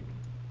mechanics.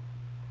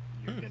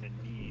 You're hmm, gonna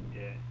need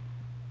to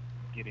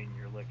get in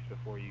your licks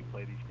before you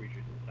play these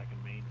creatures in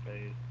second main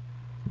phase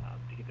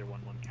to get their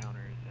 1/1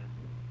 counters, and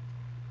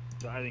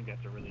so I think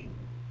that's a really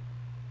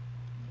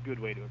good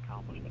way to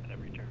accomplish that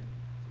every turn.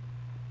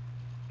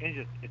 And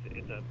just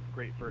it's a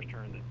great first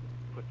turn that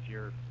puts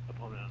your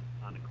opponent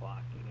on a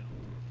clock. You know.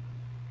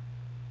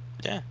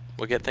 yeah,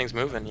 we'll get things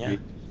moving. Yeah.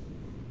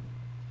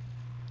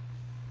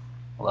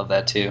 I love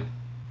that too.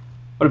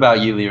 What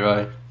about you,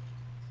 Leroy?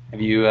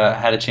 Have you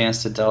had a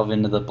chance to delve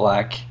into the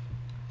black?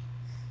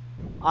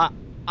 I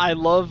I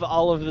love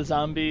all of the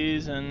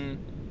zombies and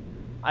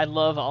I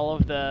love all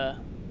of the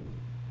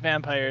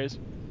vampires.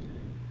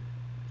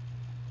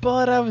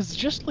 But I was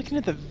just looking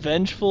at the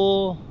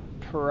Vengeful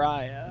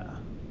Pariah,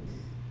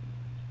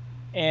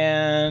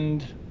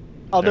 and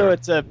although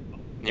Pharaoh.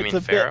 You it's mean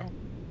a bit, Pharaoh?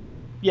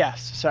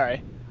 yes,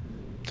 sorry.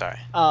 Sorry.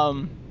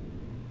 Um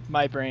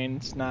my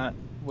brain's not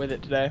with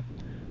it today.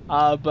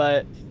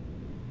 But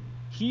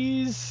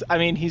I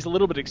mean, he's a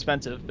little bit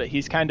expensive, but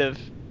he's kind of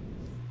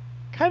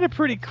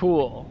pretty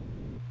cool.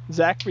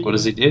 Zach, were What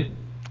does he you do?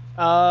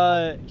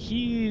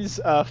 He's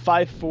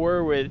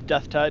 5/4 with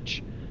Death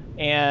Touch,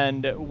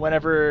 and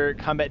whenever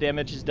combat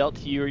damage is dealt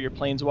to you or your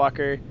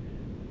planeswalker,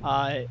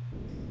 uh,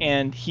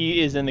 and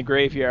he is in the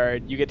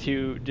graveyard, you get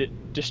to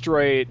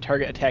destroy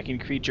target attacking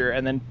creature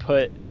and then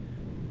put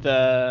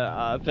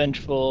the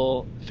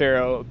Vengeful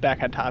Pharaoh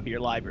back on top of your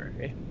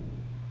library.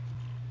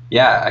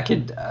 Yeah, I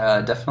could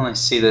definitely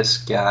see this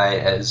guy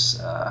as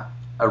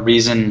a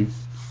reason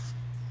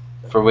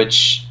for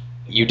which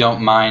you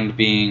don't mind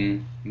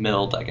being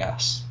milled, I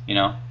guess. You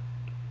know,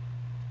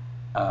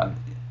 uh,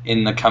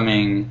 in the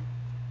coming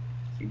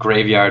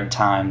graveyard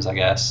times, I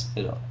guess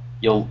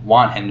you'll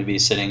want him to be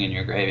sitting in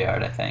your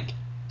graveyard. I think.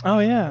 Oh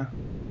yeah.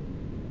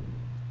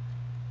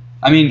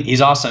 I mean,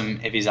 he's awesome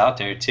if he's out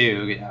there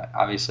too.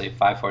 Obviously,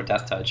 5/4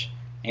 death touch,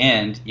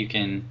 and you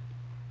can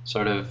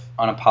sort of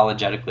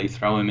unapologetically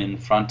throw him in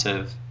front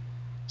of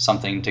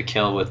something to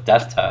kill with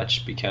death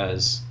touch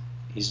because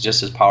he's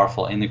just as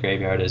powerful in the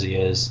graveyard as he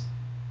is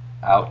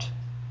out.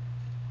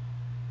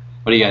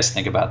 What do you guys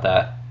think about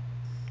that?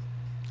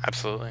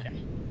 Absolutely.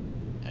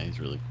 Yeah, he's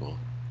really cool.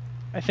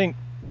 I think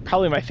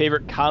probably my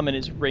favorite common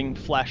is Ring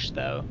Flesh,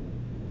 though.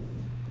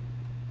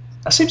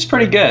 That seems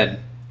pretty good.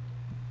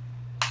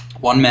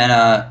 1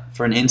 mana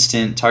for an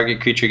instant,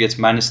 target creature gets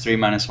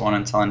 -3/-1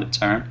 until end of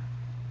turn.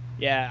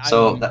 Yeah, I So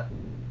mean,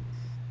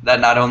 that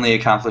not only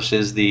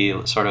accomplishes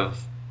the sort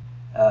of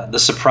the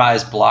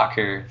surprise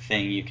blocker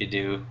thing you could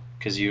do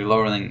because you're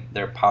lowering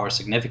their power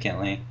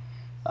significantly,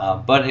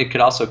 but it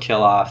could also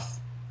kill off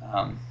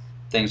um,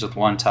 things with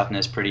 1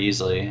 toughness pretty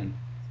easily. And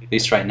at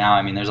least right now,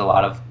 I mean, there's a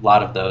lot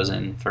of those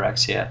in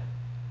Phyrexia.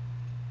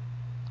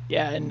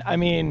 yeah, and I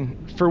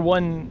mean, for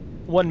one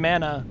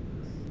mana,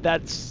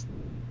 that's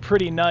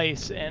pretty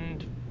nice,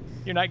 and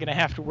you're not gonna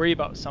have to worry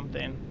about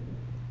something.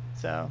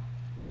 So,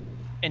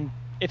 and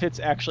if it's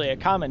actually a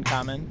common,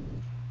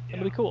 that'll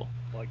Yeah. be cool.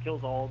 Well, it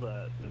kills all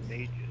the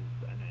mages,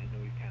 and I know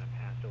we've kind of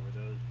passed over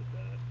those,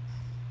 but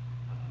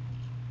um,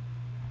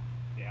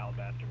 the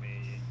Alabaster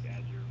Mage,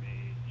 Azure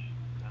Mage,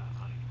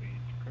 Onyx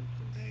Mage,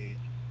 Crimson Mage,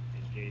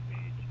 and Jade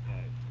Mage,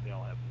 they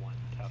all have 1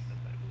 toughness,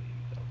 I believe.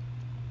 So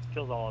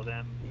kills all of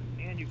them,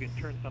 and you can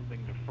turn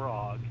something to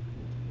frog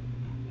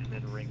and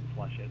then ring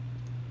flush it.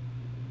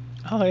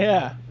 Oh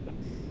yeah,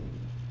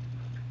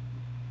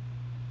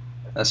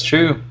 That's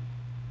true.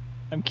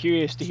 I'm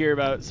curious to hear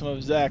about some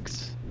of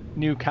Zach's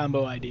new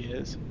combo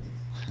ideas.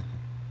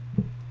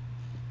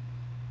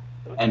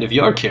 And if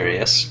you're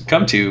curious,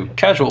 come to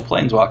Casual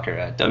Planeswalker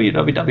at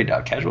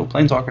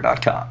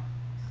www.casualplaneswalker.com.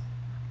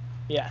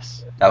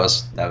 Yes. That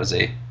was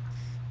a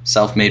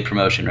self-made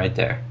promotion right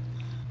there.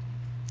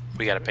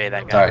 We got to pay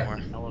that guy Sorry. more.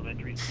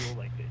 Elementary school,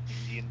 like the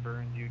Indian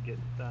burns you get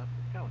stuff.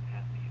 It's kind of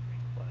happening in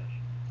Ring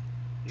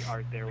Slash. The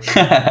art there where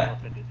the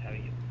elephant is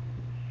having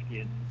its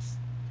skin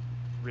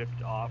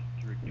ripped off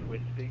through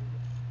twisting.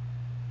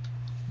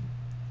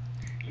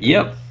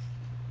 Yep. Getting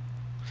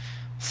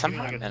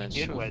Somehow like I a managed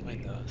skin to avoid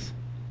wedgie. those.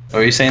 What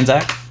were you saying,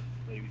 Zach?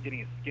 Like he was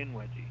getting a skin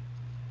wedgie.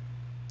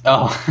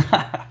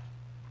 Oh,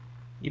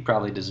 he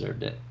probably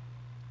deserved it.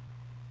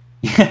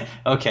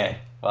 Okay.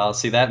 Well,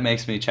 see, that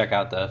makes me check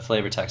out the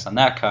flavor text on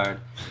that card,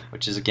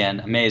 which is again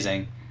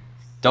amazing.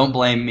 Don't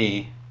blame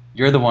me.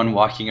 You're the one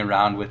walking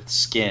around with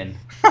skin.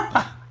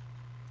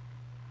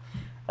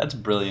 That's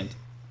brilliant.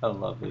 I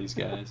love these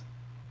guys.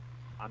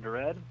 On to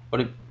red.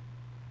 What?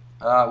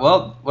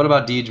 Well, what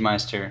about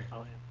Deejmeister?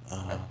 Oh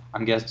yeah.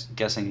 I'm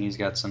guessing he's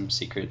got some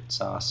secret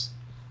sauce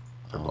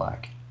for um,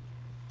 black.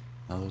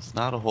 now there's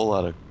not a whole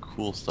lot of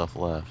cool stuff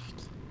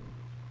left.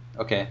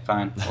 Okay,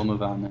 fine. We'll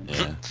move on then.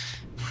 Yeah.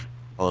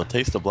 Well,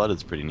 Taste of Blood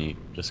is pretty neat,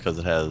 just because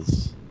it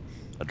has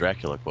a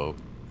Dracula quote.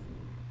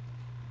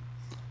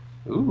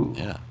 Ooh,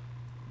 Yeah.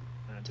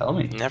 tell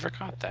me. Never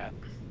caught that.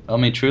 Tell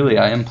me truly,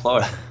 I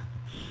implore.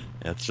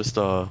 Yeah, it's just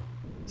a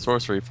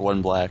sorcery for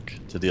 1 black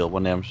to deal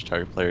 1 damage to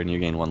target player and you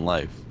gain 1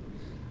 life.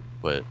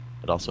 But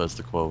it also has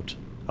the quote,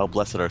 "How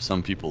blessed are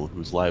some people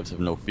whose lives have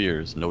no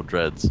fears, no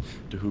dreads,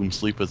 to whom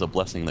sleep is a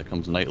blessing that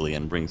comes nightly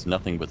and brings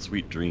nothing but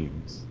sweet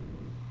dreams."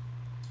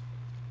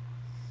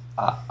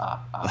 Ah, ah,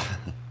 ah.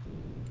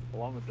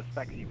 Along with the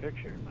spexy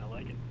picture, I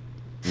like it.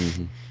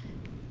 hmm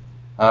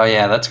Oh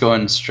yeah, that's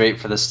going straight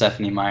for the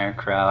Stephanie Meyer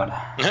crowd.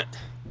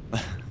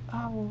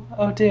 Oh,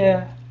 oh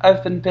dear,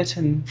 I've been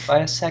bitten by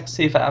a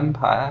sexy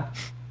vampire.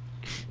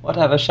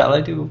 Whatever shall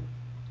I do?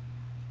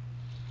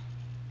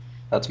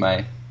 That's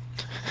my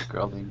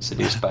girl being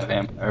seduced by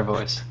vampire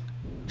voice.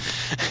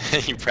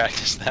 You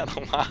practice that a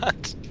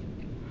lot.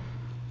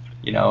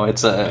 You know,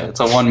 it's a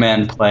one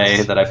man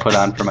play that I put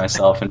on for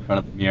myself in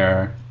front of the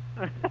mirror.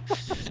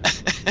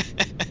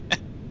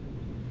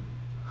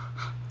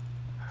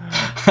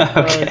 Oh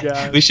Okay,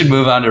 god. we should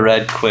move on to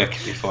red quick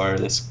before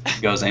this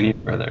goes any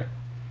further,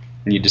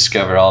 and you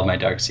discover all of my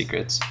dark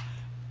secrets.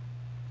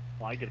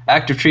 Well, I get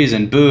Act of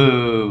treason,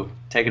 boo!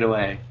 Take it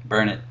away,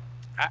 burn it.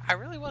 I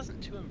really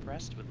wasn't too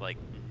impressed with like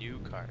new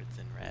cards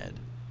in red.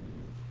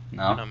 I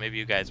don't No? know, maybe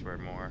you guys were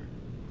more.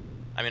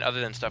 I mean,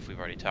 other than stuff we've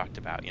already talked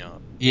about,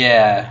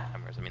 Yeah,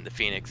 newcomers. I mean, the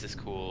Phoenix is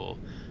cool.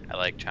 I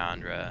like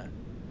Chandra.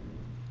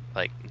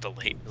 Like the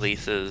late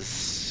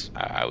releases,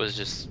 I was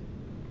just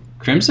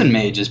Crimson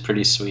Mage is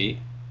pretty sweet.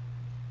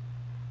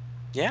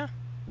 yeah.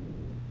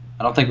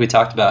 I don't think we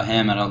talked about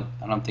him. I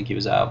don't think he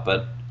was out,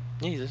 but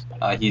Jesus.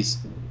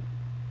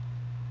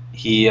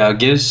 he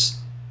gives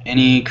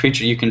any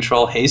creature you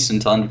control haste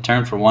until end of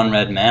turn for 1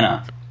 red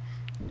mana,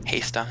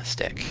 Haste on a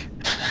stick.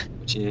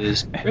 which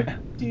is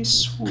pretty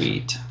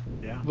sweet.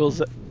 yeah. Will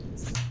Z-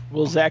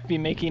 will Zach be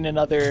making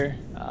another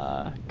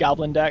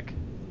goblin deck?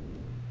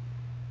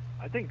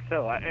 I think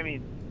so. I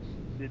mean,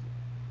 the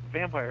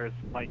vampires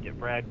might get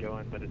Brad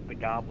going, but it's the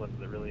goblins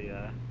that really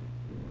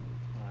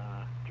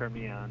turn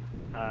me on.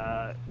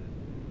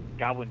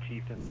 Goblin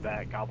Chieftain's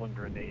back. Goblin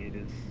Grenade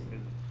is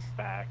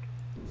back.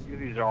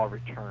 These are all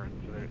returns,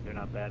 so they're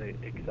not that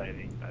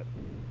exciting,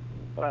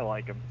 but I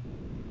like them.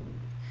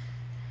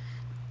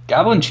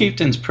 Goblin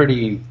Chieftain's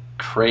pretty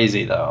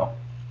crazy though.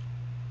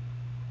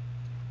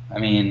 I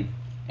mean,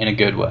 in a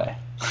good way.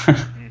 Hmm.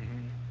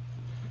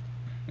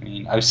 I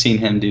mean, I've seen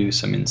him do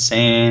some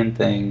insane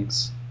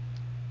things.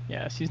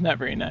 Yes, he's not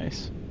very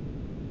nice.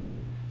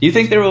 Do you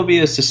think there will be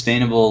a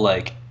sustainable,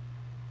 like,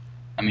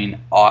 I mean,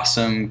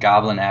 awesome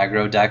Goblin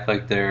aggro deck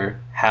like there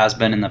has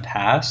been in the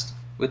past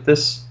with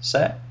this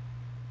set?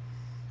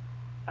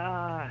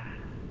 Uh,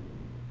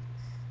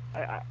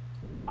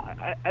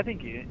 I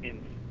think in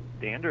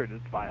standard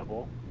it's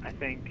viable. I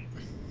think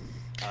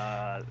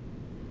uh,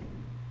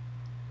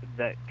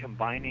 that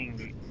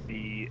combining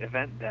the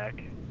event deck,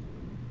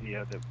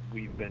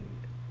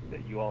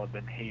 that you all have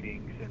been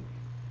hating since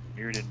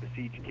Mirrodin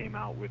Besiege came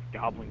out with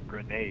Goblin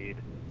Grenade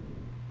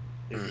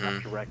is enough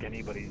Mm-hmm. to wreck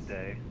anybody's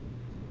day.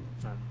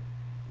 Um,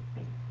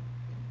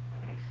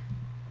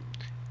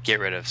 Get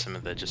rid of some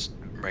of the just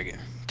regular.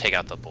 Take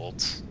out the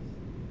bolts.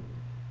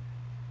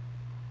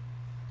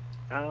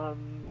 um,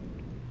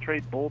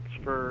 Trade bolts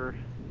for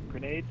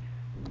grenade,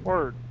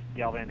 or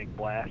galvanic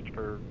blast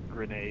for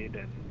grenade,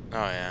 Oh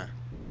yeah.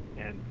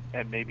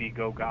 and maybe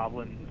go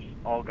goblins,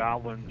 all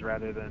goblins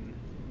rather than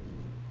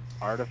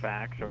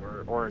artifacts,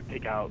 or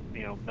take out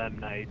mem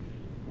knights,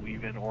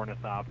 leave in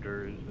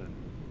ornithopters, and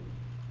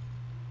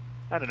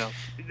I don't know.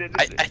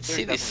 I'd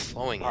see There's these definitely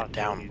slowing it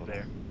down a possibilities little.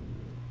 there.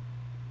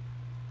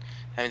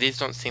 I mean, these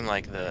don't seem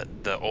like the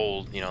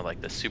old,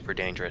 like the super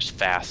dangerous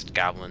fast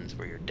goblins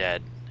where you're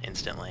dead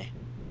instantly.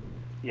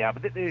 Yeah,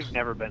 but they've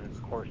never been in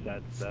core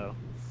sets though.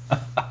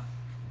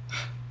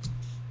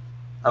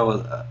 I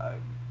was,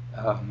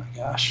 oh my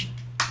gosh,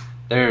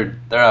 they're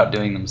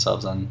outdoing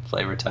themselves on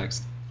flavor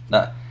text.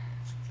 Not,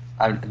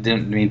 I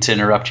didn't mean to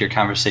interrupt your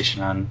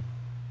conversation on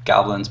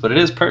goblins, but it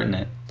is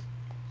pertinent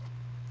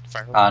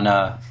Fire away.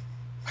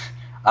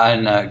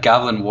 on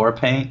Goblin War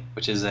Paint,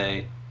 which is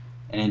an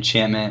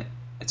enchantment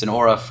it's an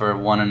aura for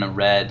 1 and a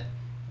red.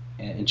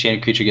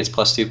 Enchanted creature gets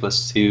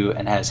 +2/+2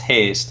 and has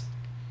haste.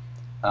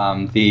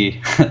 The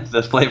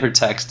the flavor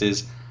text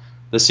is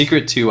the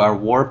secret to our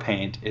war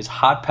paint is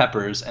hot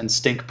peppers and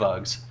stink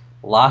bugs.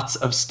 Lots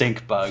of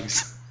stink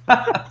bugs.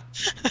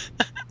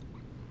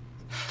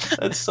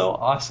 That's so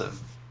awesome.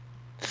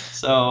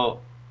 So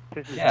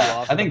Pisses you yeah,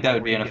 off I to the think that point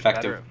would where be you an get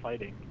better effective. at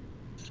fighting.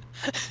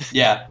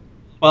 Yeah,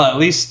 well, at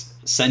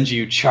least send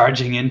you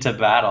charging into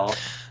battle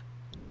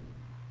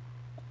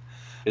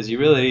because you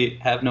really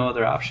have no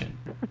other option.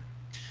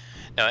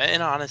 No,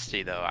 in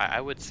honesty, though, I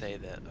would say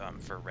that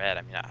for red,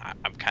 I mean,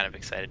 I'm kind of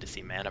excited to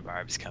see Mana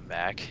Barbs come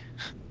back.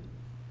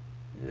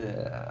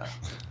 Yeah,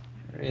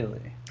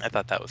 really. I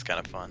thought that was kind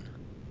of fun.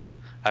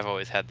 I've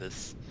always had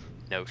this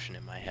notion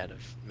in my head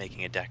of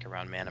making a deck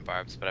around Mana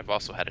Barbs, but I've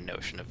also had a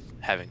notion of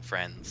having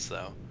friends,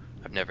 so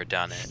I've never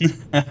done it.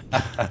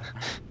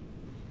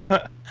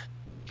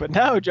 But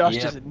now Josh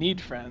Yep. doesn't need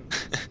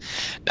friends.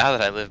 Now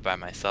that I live by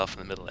myself in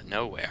the middle of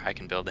nowhere, I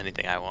can build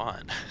anything I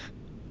want.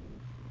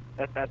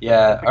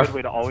 Yeah, That's a good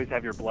way to always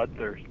have your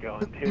bloodthirst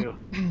going too.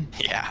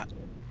 Yeah.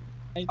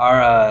 our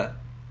uh,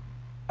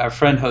 our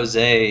friend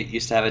Jose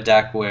used to have a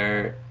deck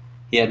where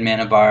he had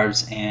mana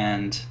barbs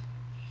and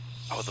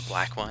Oh, the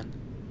black one?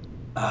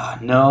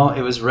 no,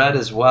 it was red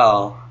as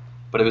well,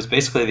 but it was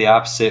basically the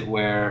opposite.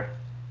 Where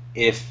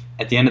if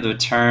at the end of the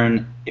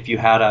turn, if you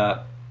had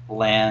a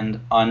land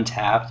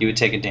untapped, you would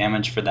take a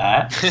damage for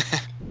that.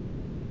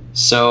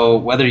 So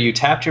whether you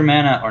tapped your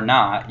mana or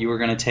not, you were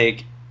going to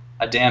take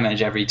a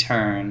damage every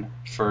turn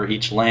for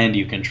each land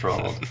you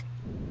controlled.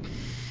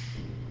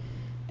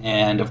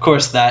 And of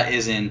course, that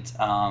isn't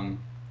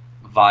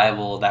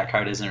viable. That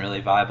card isn't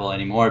really viable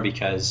anymore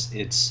because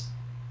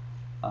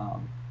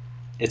um,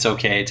 it's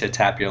okay to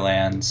tap your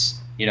lands.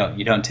 You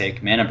don't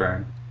take mana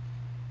burn.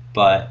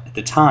 But at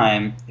the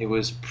time, it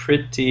was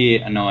pretty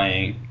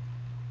annoying.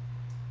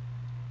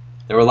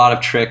 There were a lot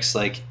of tricks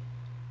like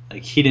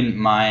he didn't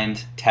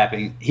mind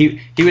tapping. He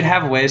would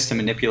have ways to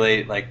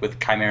manipulate like with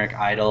chimeric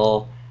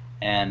idol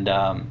and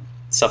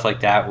stuff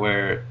like that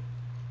where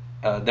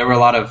there were a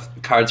lot of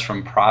cards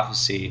from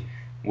prophecy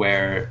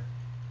where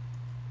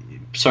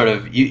sort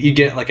of you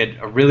get like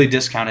a really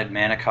discounted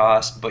mana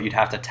cost, but you'd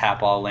have to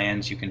tap all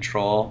lands you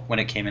control when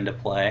it came into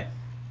play.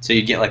 So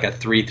you'd get like a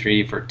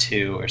 3/3 for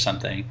 2 or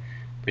something.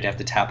 But you'd have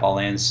to tap all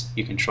lands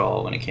you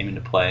control when it came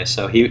into play.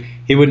 So he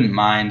wouldn't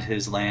mind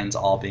his lands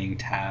all being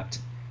tapped,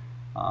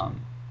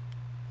 um,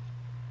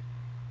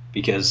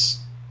 because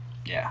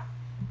yeah,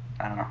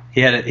 I don't know. He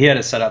had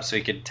it set up so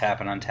he could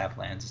tap and untap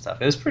lands and stuff.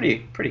 It was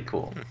pretty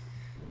cool.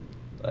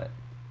 But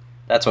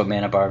that's what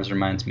Mana Barbs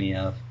reminds me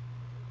of.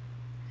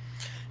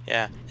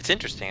 Yeah, it's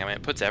interesting. I mean,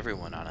 it puts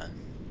everyone on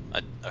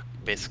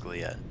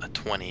basically a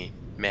 20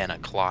 mana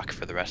clock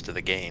for the rest of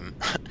the game.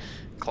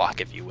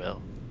 Clock, if you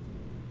will.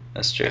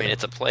 That's I true. mean,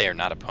 it's a player,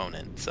 not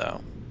opponent,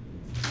 so.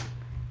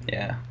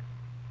 Yeah.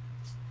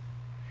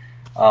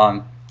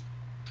 Um,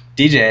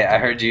 DJ, I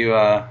heard you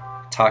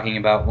talking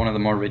about one of the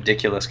more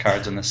ridiculous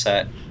cards in the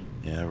set.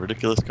 Yeah,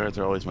 ridiculous cards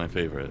are always my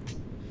favorite.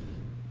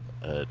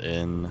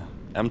 In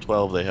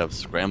M12, they have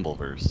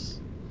Scrambleverse.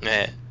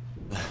 Eh.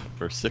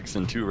 For 6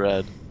 and 2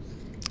 red,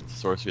 it's a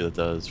sorcery that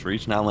does for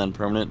each non-land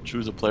permanent,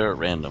 choose a player at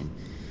random.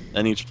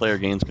 Then each player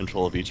gains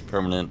control of each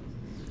permanent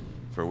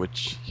for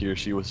which he or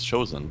she was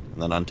chosen,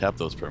 and then untap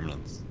those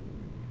permanents.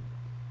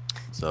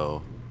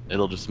 So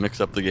it'll just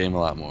mix up the game a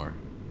lot more,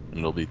 and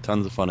it'll be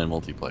tons of fun in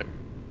multiplayer.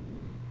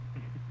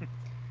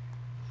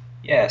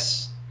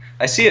 Yes.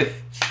 I see it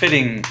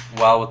fitting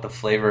well with the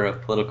flavor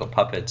of political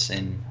puppets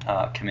in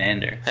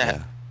Commander.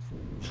 Yeah,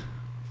 I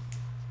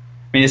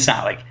mean, it's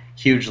not like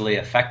hugely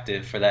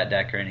effective for that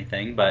deck or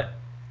anything, but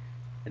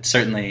it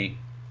certainly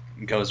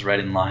goes right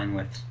in line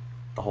with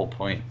the whole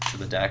point to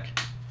the deck.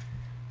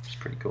 It's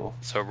pretty cool.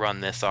 So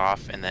run this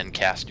off and then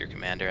cast your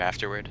commander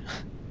afterward.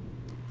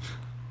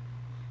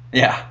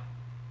 Yeah.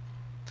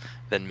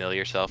 Then mill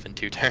yourself in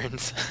 2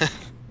 turns.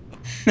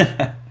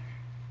 Yeah.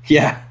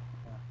 yeah,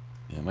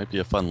 it might be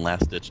a fun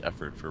last-ditch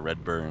effort for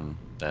red burn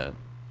that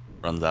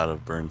runs out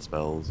of burn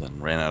spells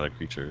and ran out of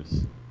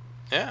creatures.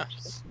 Yeah.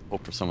 Just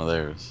hope for some of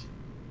theirs.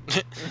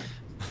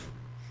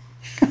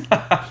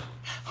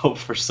 Hope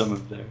for some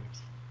of theirs.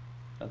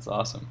 That's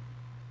awesome.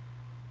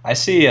 I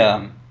see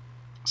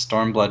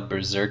Stormblood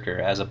Berserker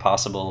as a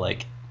possible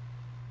like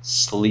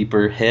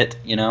sleeper hit.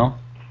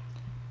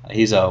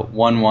 He's a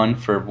 1/1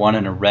 for 1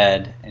 and a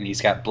red, and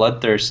he's got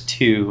Bloodthirst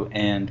 2,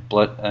 and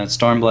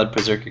Stormblood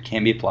Berserker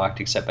can be blocked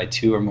except by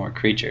 2 or more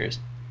creatures.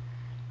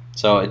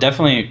 So it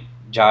definitely,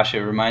 Josh,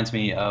 it reminds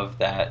me of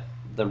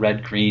the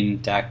red green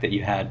deck that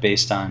you had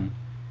based on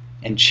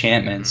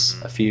enchantments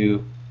Mhm. a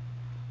few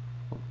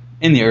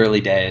in the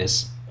early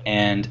days,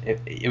 and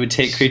it would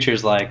take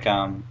creatures like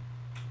Rabid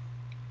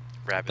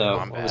the what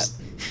Wombat. was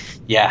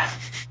yeah,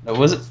 it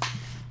wasn't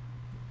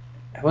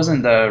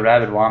the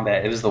Rabid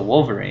Wombat, it was the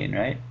Wolverine,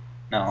 right?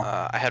 No,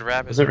 I had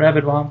Rabid. was it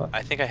Rabid Wombat?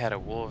 I think I had a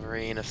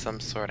Wolverine of some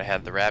sort. I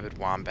had the Rabid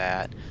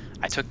Wombat.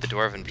 I took the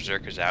Dwarven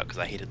Berserkers out because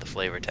I hated the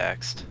flavor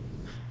text.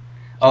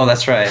 Oh,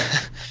 that's right.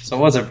 So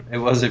it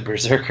was a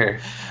berserker.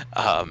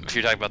 If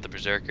you're talking about the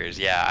berserkers,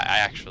 yeah, I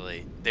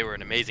actually they were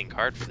an amazing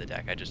card for the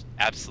deck. I just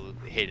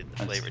absolutely hated the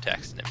That's, flavor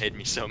text, and it made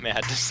me so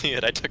mad to see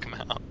it. I took them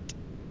out.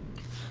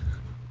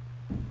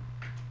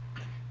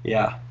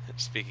 yeah.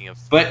 Speaking of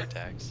flavor But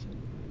text,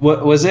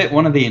 what was it?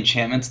 One of the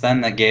enchantments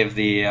then that gave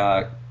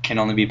the can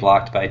only be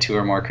blocked by two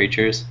or more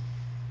creatures.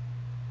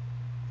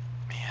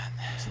 man,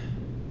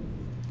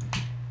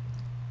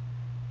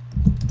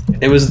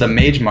 It was the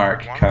Mage I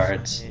Mark want to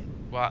cards. say,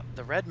 well,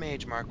 the red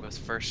mage mark was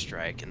first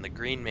strike, and the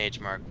green mage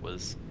mark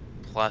was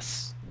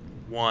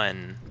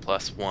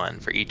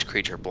 +1/+1 for each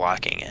creature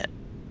blocking it.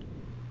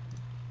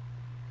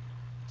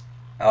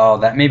 Oh,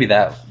 that maybe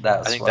I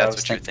that's think what I that's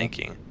was what you're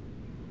thinking. thinking.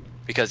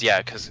 Because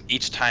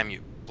each time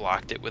you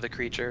blocked it with a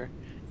creature,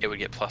 it would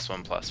get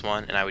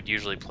 +1/+1, and I would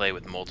usually play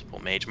with multiple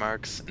mage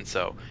marks, and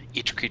so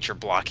each creature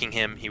blocking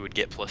him, he would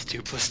get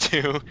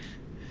 +2/+2,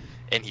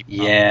 and he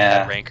probably had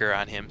Yeah. Rancor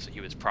on him, so he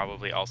was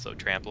probably also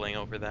trampling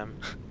over them.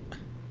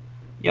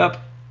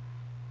 Yep.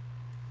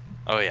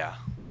 Oh yeah,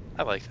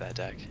 I like that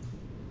deck.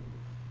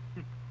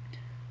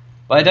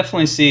 But I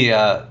definitely see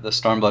the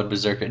Stormblood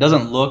Berserker. It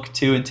doesn't look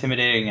too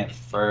intimidating at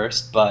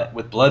first, but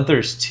with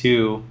Bloodthirst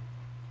 2,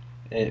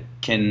 it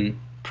can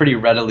pretty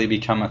readily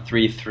become a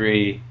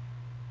 3/3.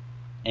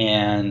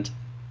 And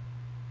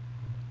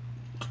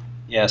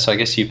yeah, so I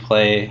guess you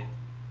play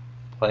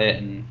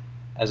it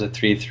as a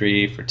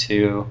 3/3 for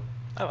 2.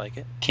 I like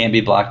it. Can't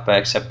be blocked by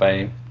except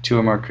by two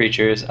or more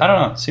creatures. I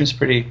don't know. It seems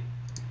pretty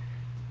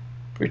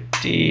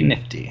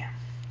nifty.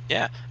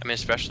 Yeah, I mean,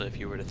 especially if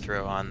you were to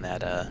throw on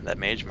that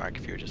mage mark,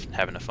 if you were just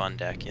having a fun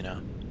deck,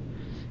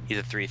 he's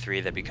a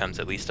 3/3 that becomes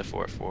at least a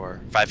 4/4,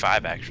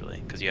 5/5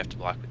 actually, because you have to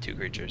block with two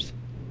creatures.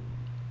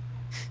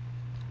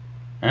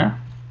 Yeah.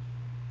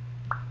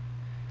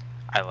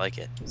 I like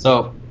it.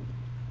 So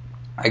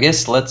I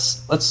guess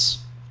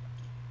let's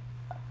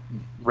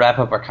wrap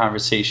up our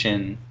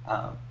conversation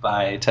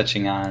by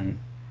touching on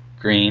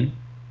green,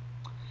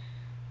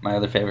 my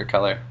other favorite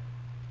color.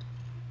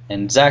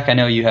 And Zach, I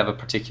know you have a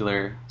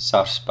particular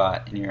soft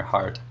spot in your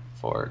heart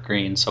for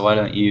green, so why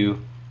don't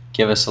you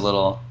give us a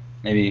little,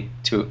 maybe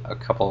a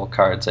couple of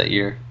cards that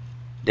you're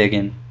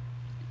digging?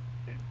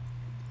 Okay.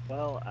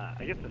 Well,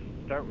 I guess to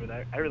start with,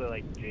 I really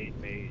like Jade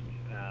Mage.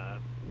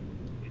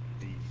 It's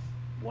the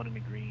one in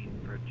the green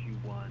for a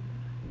 2/1,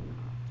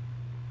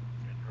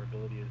 and her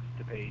ability is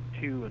to pay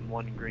 2 and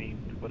 1 green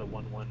to put a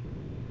 1/1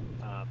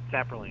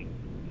 sapperling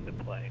into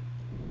play,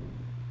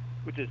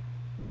 which is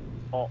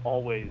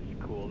always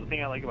cool. The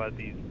thing I like about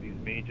these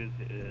mages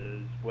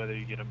is whether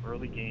you get them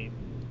early game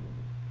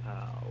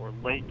or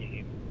late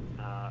game,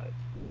 uh,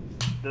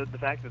 the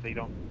fact that they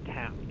don't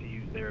tap to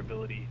use their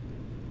ability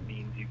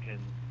means you can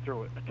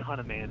throw a ton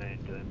of mana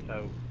into them.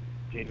 So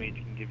Jade Mage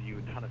can give you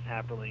a ton of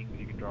sapperlings.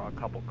 You can draw a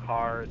couple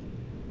cards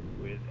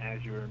with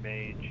Azure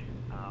Mage.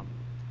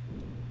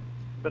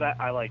 But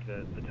I like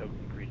the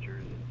token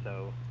creatures,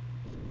 so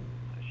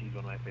she's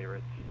one of my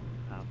favorites.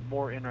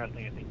 More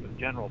interesting, I think, for the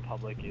general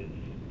public is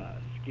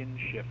Skin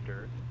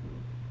Shifter,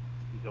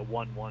 who's a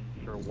 1/1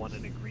 for 1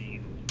 and a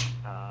green,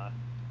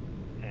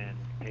 and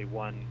pay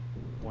one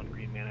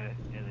green mana,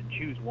 and then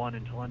choose one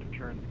until end of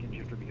turn. Skin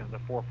Shifter becomes a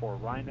 4/4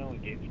 Rhino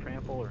and gains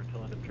trample, or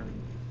until end of turn,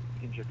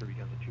 Skin Shifter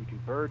becomes a 2/2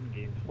 bird and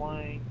gains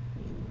flying,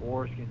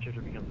 or Skin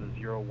Shifter becomes a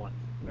 0/1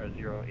 or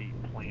 0/8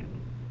 plant.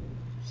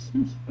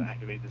 So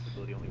activate this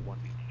ability only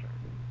once each turn.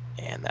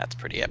 And that's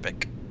pretty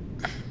epic.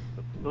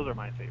 So those are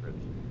my favorites.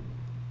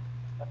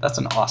 That's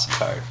an awesome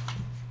card.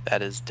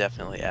 That is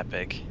definitely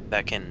epic.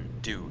 That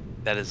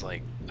is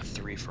like a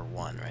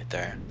 3-for-1 right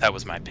there. That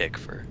was my pick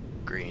for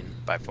green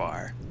by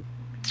far.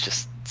 It's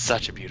just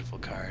such a beautiful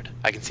card.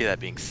 I can see that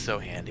being so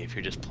handy if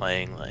you're just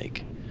playing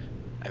like,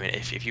 I mean,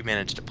 if you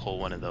manage to pull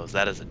one of those,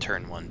 that is a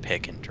turn one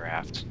pick in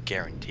draft,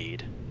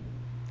 guaranteed.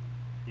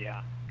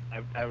 Yeah,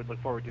 I would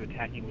look forward to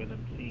attacking with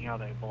them, seeing how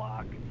they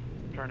block,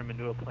 turn them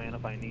into a plant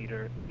if I need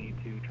to,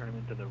 turn them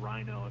into the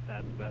Rhino if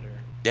that's better.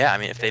 Yeah, I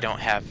mean, if they Yeah, don't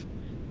have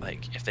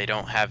if they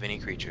don't have any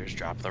creatures,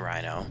 drop the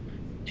Rhino,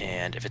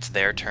 and if it's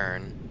their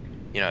turn,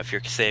 if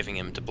you're saving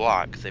him to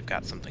block 'cause they've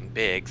got something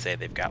big, say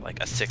they've got like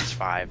a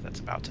 6/5 that's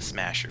about to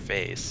smash your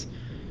face,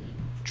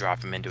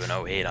 drop him into an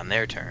 0/8 on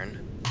their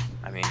turn.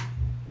 I mean,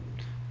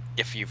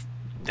 if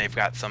they've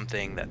got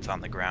something that's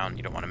on the ground,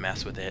 you don't want to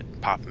mess with it,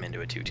 pop them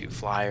into a 2/2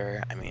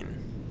 flyer. I mean,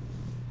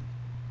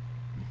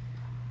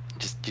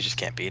 you just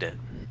can't beat it.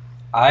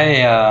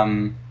 I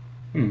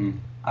hmm,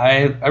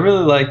 I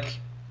really like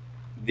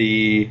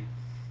the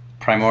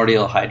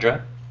Primordial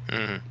Hydra.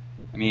 Hmm.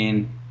 I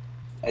mean,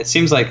 it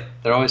seems like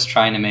they're always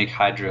trying to make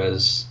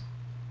Hydras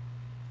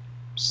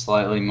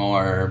slightly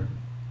more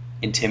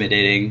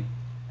intimidating,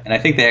 and I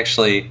think they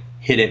actually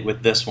hit it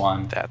with this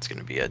one. That's going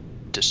to be a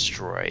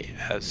destroy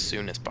as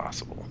soon as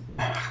possible.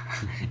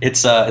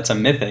 It's a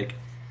mythic,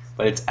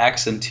 but it's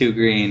X and 2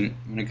 green.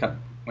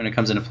 When it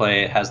comes into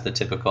play, it has the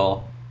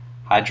typical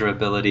Hydra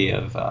ability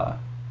of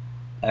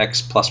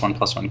X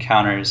 +1/+1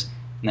 counters.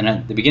 And then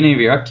at the beginning of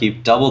your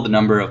upkeep, double the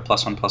number of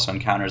 +1/+1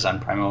 counters on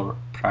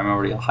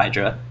Primordial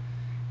Hydra.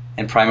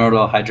 and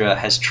Primordial Hydra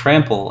has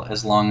trample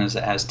as long as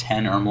it has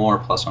 10 or more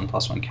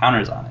 +1/+1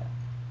 counters on it.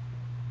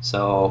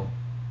 So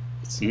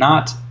it's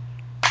not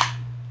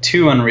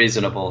too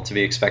unreasonable to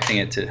be expecting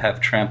it to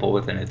have trample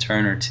within a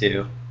turn or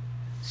two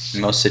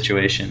in most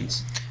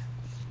situations.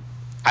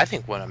 I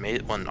think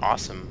one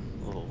awesome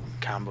little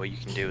combo you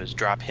can do is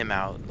drop him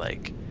out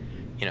like,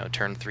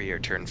 turn 3 or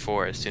turn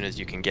 4 as soon as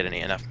you can get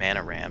enough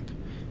mana ramp.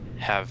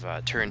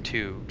 Have turn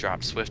 2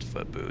 drop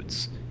Swiftfoot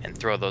boots and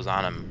throw those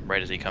on him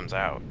right as he comes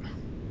out.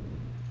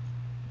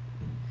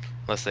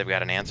 Unless they've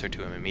got an answer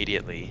to him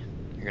immediately,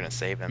 you're gonna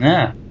save him.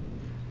 Yeah.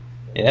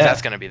 Because that's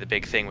Yeah. gonna be the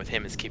big thing with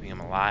him, is keeping him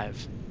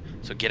alive.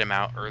 So get him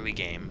out early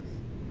game.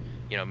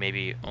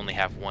 Maybe only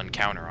have one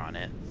counter on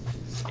it.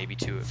 Maybe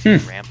two if you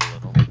ramp a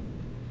little.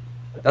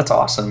 That's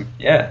awesome.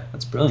 Yeah,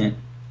 that's brilliant.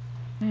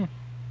 Hmm.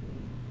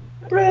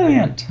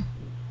 Brilliant.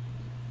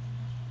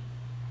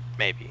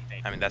 Maybe.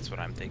 I mean, that's what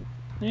I'm thinking.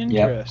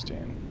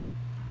 Interesting.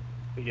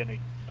 But a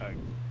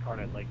card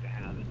I'd like to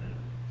have in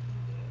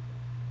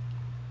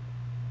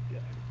the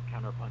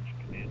counterpunch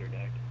commander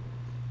deck.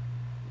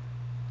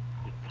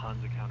 Just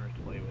tons of counters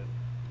to play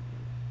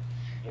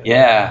with.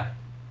 Yeah.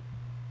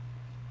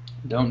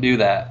 Don't do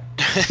that.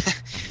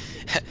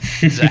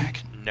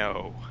 Zach,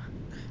 no.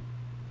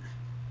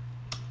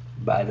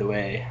 By the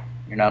way,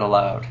 you're not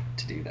allowed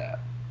to do that.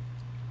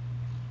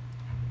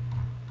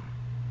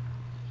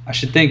 I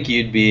should think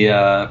you'd be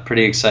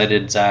pretty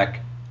excited, Zach,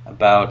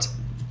 about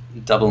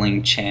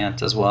doubling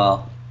Chant as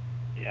well.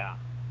 Yeah,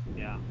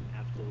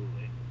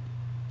 absolutely.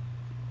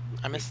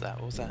 I missed that.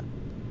 What was that?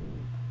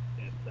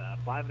 It's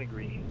 5 and a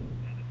green,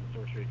 and it's a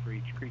sorcery. For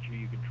each creature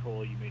you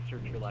control, you may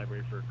search your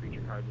library for a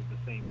creature card with the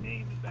same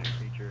name as that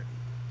creature.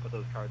 Put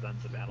those cards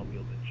onto the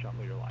battlefield and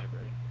shuffle your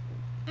library.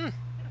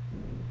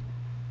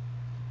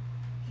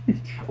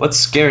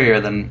 What's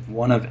scarier than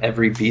one of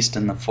every beast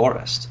in the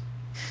forest?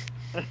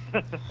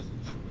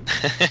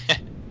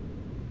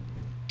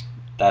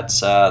 That's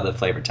the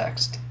flavor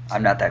text.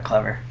 I'm not that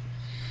clever.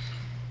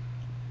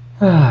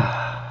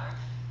 Yeah,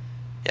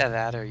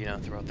 that, or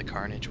throw out the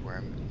Carnage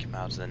Worm. Come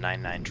out as a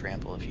 9/9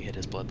 trample if you hit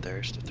his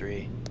Bloodthirst, a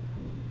 3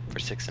 for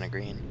 6 and a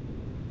green.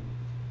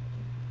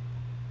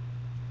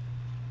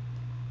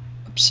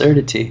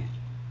 Absurdity.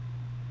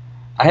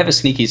 I have a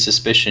sneaky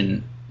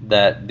suspicion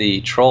that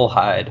the Troll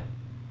Hide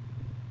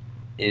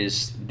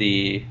is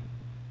the...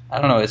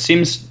 I don't know, it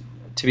seems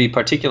to be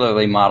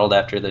particularly modeled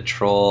after the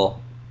troll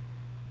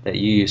that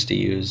you used to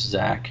use,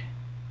 Zach.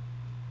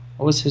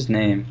 What was his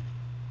name?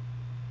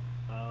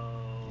 Oh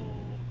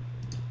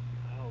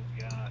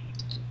gosh.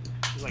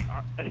 It was like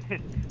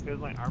it was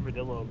my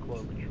armadillo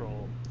cloak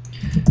troll.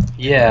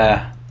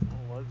 Yeah,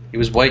 What was he it?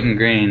 was white and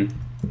green.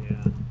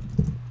 Yeah.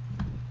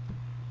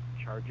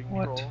 Charging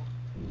What? troll?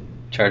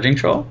 Charging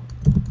troll?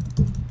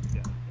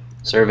 Yes.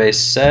 Survey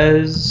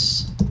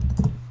says...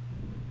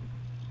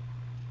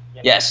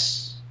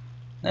 Yes.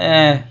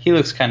 He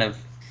looks kind of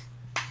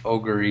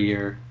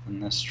ogre-ier than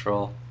this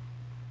troll.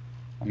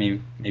 I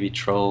mean, maybe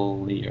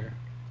trollier.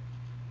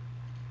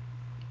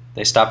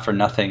 They stopped for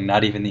nothing,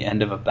 not even the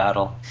end of a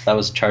battle. That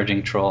was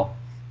Charging Troll.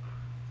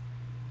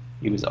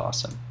 He was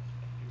awesome.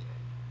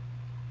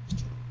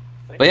 Yes,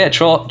 he was. But yeah,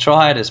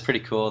 Trollhide is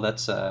pretty cool.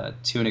 That's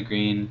 2 and a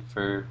green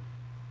for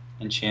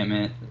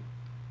enchantment.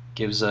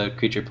 Gives a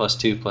creature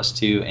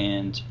 +2/+2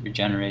 and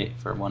regenerate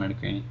for 1 and a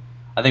green.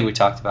 I think we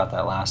talked about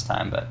that last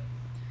time, but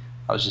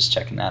I was just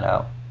checking that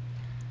out.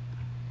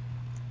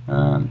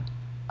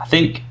 I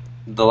think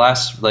the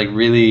last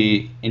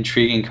really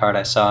intriguing card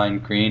I saw in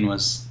green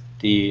was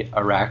the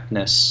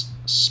Arachnus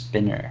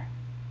Spinner.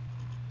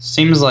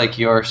 Seems like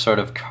your sort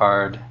of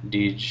card,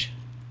 Deej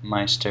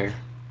Meister.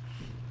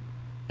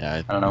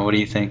 Yeah, I don't know. What do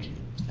you think?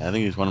 I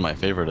think he's one of my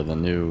favorite of the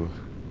new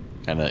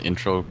kind of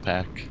intro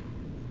pack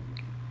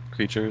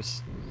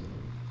creatures.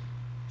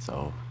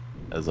 So,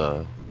 as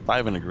a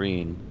 5 and a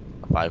green,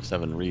 a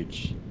 5/7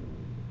 reach,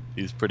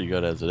 he's pretty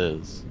good as it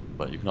is.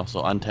 But you can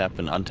also untap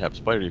and untap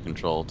Spider you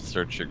control to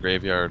search your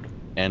graveyard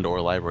and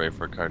or library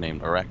for a card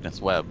named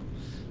Arachnus Web.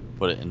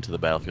 Put it into the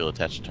battlefield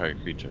attached to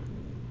target creature.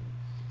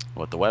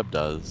 What the web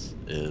does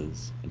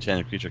is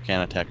enchanted creature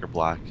can attack or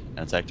block, and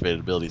its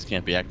activated abilities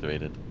can't be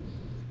activated.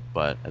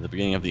 But at the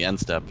beginning of the end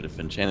step, if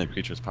enchanted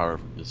creature's power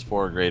is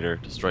 4 or greater,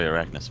 destroy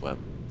Arachnus Web.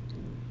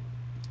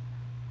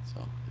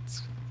 So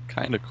it's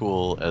kind of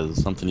cool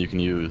as something you can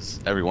use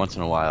every once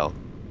in a while,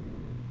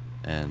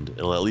 and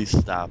it'll at least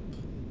stop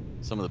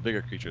some of the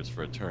bigger creatures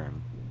for a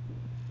turn.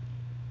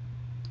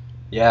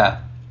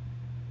 Yeah,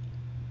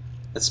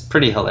 it's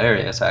pretty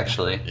hilarious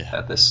actually Yeah.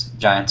 that this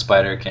giant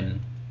spider can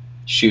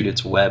shoot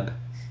its web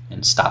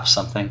and stop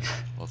something.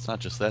 Well, it's not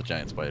just that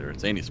giant spider;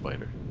 it's any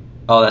spider.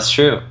 Oh, that's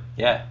true.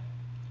 Yeah.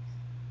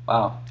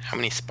 Wow. How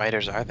many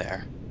spiders are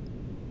there?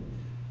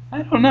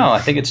 I don't know. I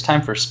think it's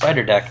time for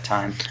spider deck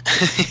time.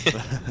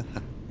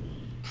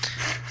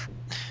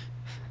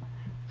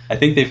 I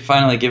think they've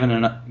finally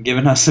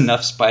given us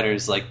enough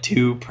spiders, like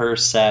 2 per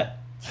set,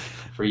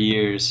 for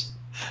years.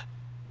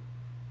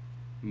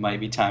 Might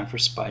be time for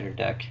spider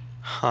deck.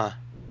 Huh.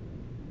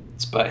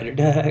 Spider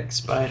deck,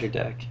 spider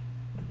deck.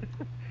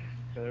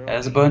 Yeah,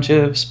 As a bunch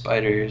of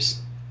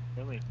spiders.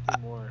 Only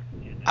two more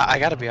in I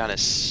gotta be M12.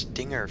 honest,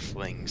 stinger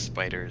fling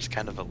spider is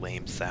kind of a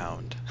lame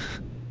sound.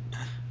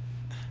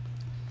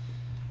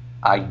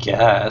 I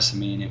guess. I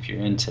mean, if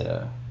you're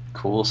into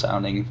cool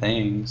sounding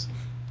things.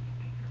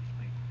 Stinger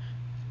fling.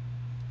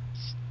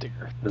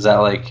 Stinger. Is that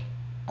like.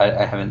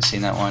 I haven't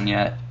seen that one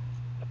yet.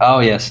 Oh,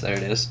 yes, there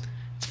it is.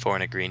 It's 4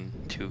 and a green,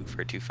 2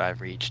 for 2/5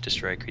 reach.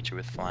 Destroy a creature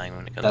with flying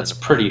when it comes That's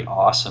into play. pretty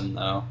awesome,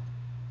 though.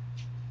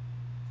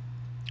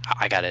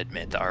 I gotta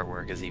admit, the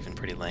artwork is even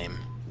pretty lame.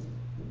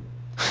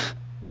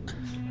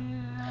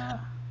 Yeah.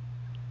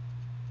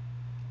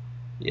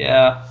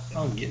 Yeah,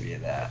 I'll give you I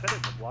that. said it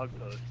in the blog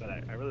post, but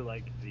I really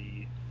like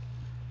the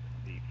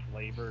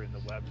flavor in the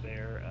web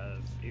there.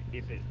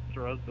 If it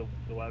throws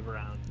the web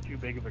around too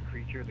big of a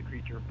creature, the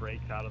creature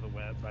breaks out of the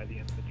web by the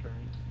end of the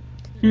turn.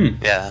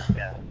 Hmm. Yeah.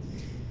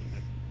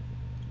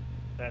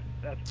 That's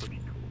that's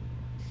pretty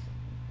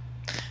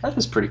cool. That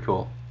is pretty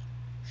cool.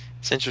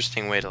 It's an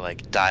interesting way to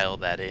like dial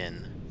that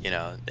in.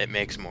 It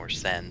makes more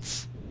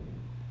sense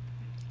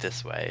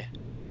this way.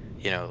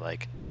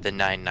 Like the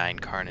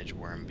 9/9 Carnage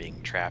Worm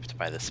being trapped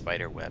by the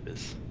spider web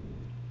is,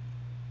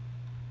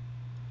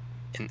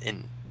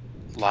 in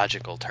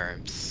logical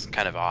terms,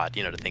 kind of odd,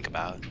 to think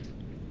about.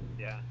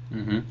 Yeah.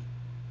 Mm-hmm.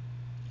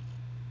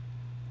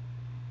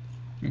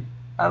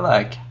 I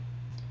like.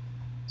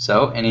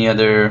 So, any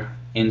other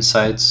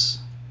insights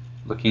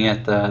looking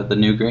at the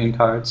new green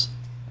cards?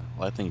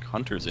 Well, I think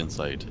Hunter's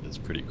Insight is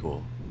pretty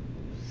cool.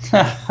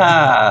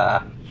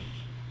 I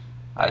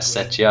Segue.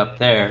 set you up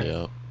there.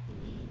 Yep.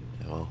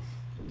 Yeah, well,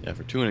 yeah,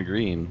 for 2 and a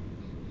green,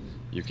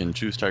 you can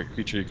choose target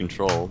creature you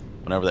control.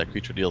 Whenever that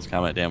creature deals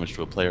combat damage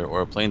to a player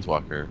or a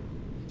planeswalker,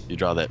 you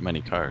draw that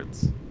many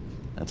cards.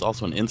 And it's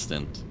also an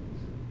instant,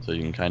 so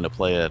you can kind of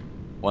play it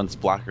once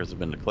blockers have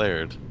been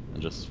declared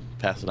and just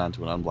pass it on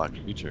to an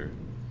unblocked creature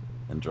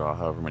and draw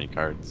however many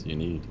cards you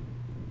need.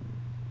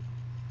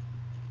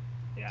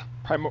 Yeah.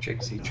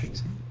 Trixie,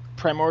 Trixie.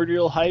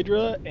 Primordial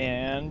Hydra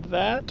and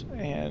that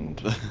and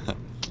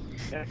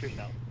Deck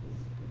yourself.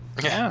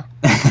 yeah.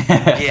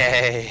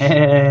 Yay!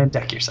 And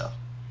deck yourself.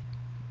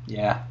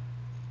 Yeah.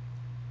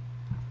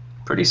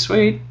 Pretty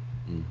sweet.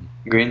 Mhm.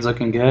 Green's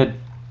looking good.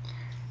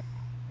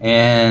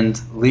 And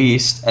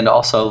least, and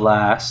also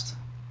last.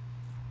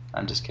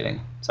 I'm just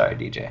kidding. Sorry,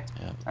 DJ.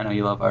 Yeah, I know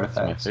you love those are my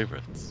artifacts.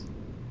 favorites.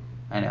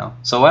 I know.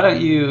 So why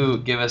don't you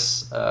give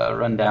us a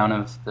rundown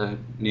of the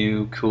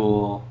new,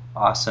 cool,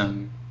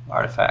 awesome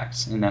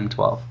artifacts in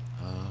M12?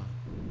 Uh,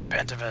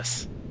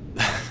 Pentavus.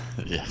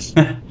 yes.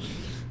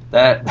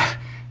 That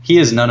he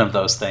is none of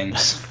those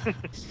things. Yeah.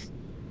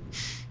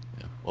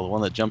 Well, the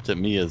one that jumped at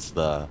me is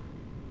the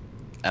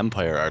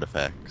Empire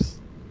artifacts.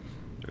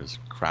 There's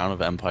Crown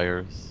of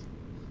Empires,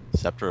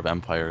 Scepter of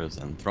Empires,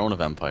 and Throne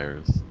of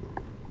Empires.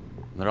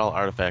 And they're all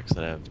artifacts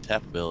that have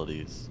tap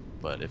abilities,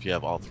 but if you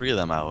have all three of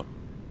them out,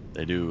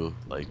 they do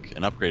like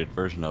an upgraded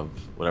version of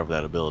whatever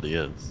that ability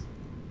is.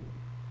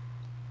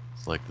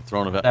 It's like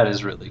the That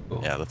is really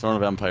cool. Yeah, the Throne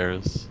of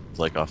Empires is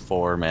like a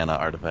 4 mana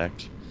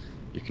artifact.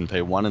 You can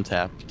pay 1 and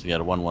tap to get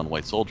a 1/1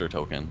 White Soldier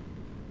token,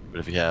 but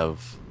if you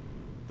have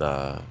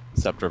the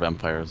Scepter of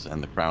Empires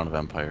and the Crown of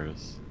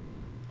Empires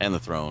and the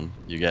Throne,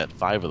 you get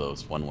 5 of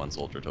those 1/1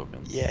 Soldier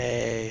tokens.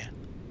 Yay!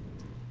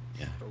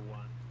 Yeah, For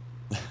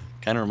one.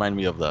 kind of remind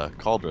me of the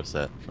Cauldra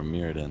set from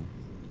Mirrodin.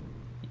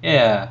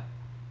 Yeah.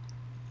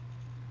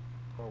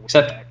 Or way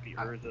Except, back the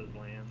Urza's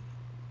lands.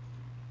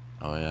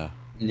 Oh yeah.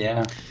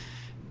 yeah.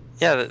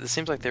 Yeah, it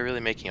seems like they're really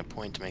making a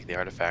point to make the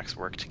artifacts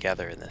work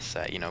together in this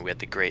set. We had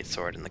the Great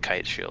Sword and the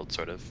Kite Shield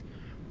sort of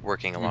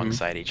working Mm-hmm.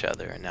 alongside each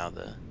other, and now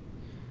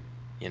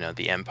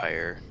the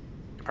Empire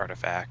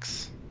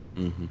artifacts.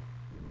 Mm-hmm.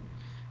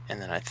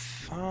 And then I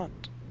thought,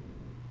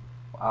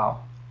 Wow.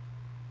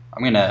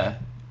 I'm gonna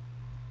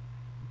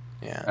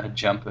yeah,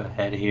 jump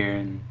ahead here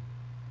and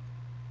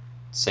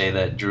say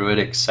that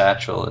Druidic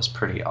Satchel is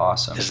pretty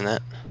awesome. isn't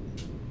it?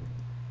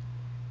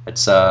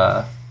 It's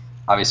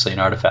obviously an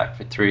artifact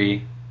for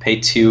 3. Pay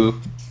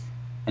 2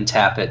 and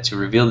tap it to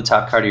reveal the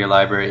top card of your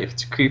library.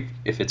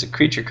 If it's a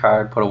creature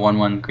card, put a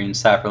 1/1 green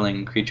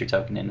sapperling creature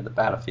token into the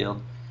battlefield.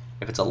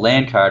 If it's a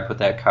land card, put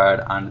that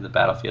card onto the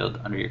battlefield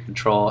under your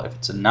control. If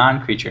it's a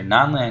non-creature,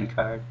 non-land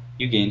card,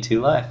 you gain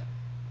 2 life.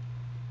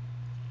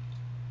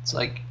 It's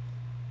like,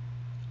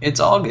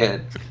 it's all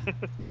good.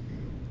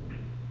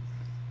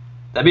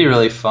 That'd be a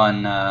really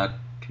fun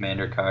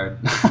commander card.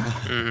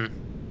 Hmm.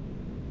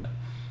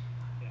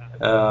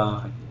 Yeah.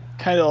 uh,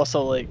 Kind of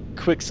also like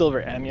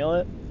Quicksilver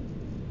Amulet,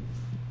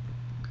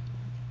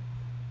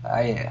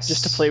 yes.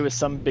 just to play with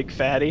some big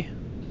fatty.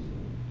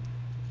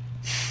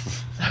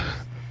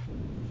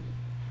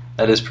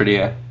 That is pretty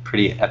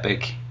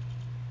epic.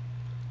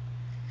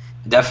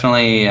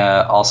 Definitely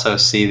also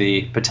see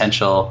the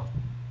potential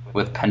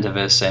with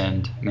Pentavis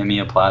and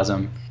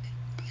Mimeoplasm.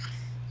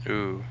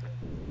 Ooh,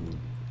 Mm.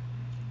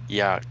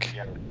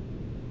 yuck.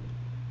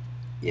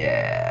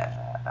 Yeah.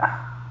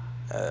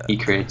 Uh, He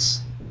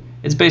creates.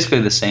 It's basically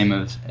the same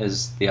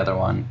as the other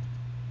one.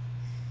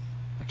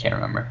 I can't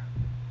remember.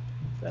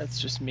 That's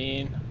just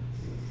mean.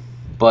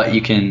 But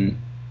you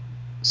can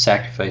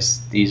sacrifice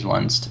these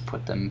ones to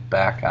put them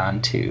back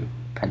onto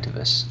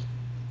Pentavis.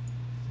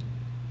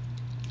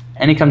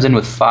 And he comes in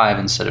with 5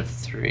 instead of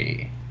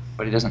 3,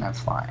 but he doesn't have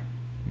flying.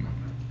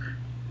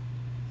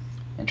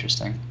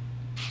 Interesting.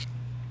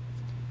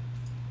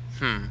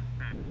 Hmm.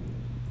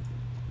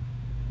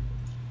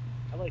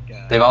 I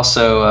like They've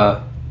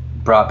also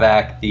brought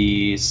back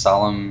the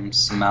Solemn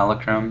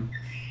Simulacrum,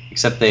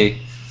 except they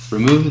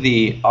removed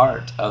the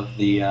art of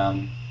the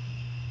I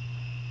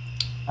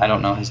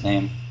don't know his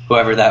name,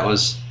 whoever that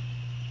was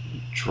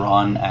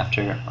drawn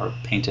after or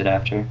painted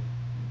after,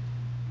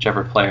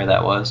 whichever player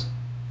that was.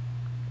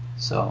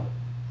 So,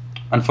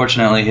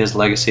 unfortunately, his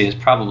legacy has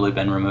probably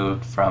been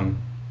removed from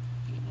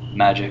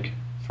Magic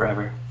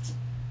forever.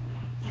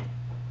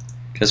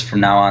 Because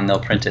from now on, they'll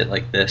print it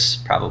like this,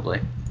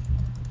 probably.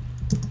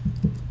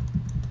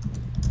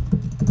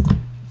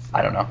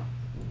 I don't know.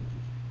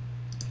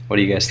 What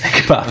do you guys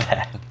think about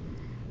that?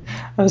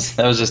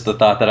 That was just the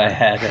thought that I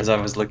had as I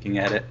was looking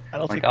at it. I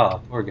don't Like, think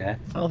oh, poor guy.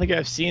 I don't think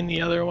I've seen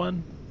the other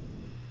one.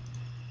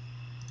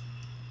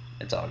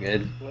 It's all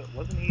good.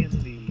 wasn't he in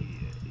the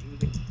he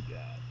was in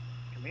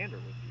Commander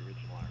with the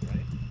original art,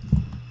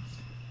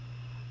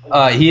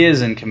 right? He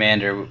is in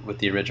Commander with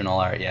the original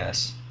art,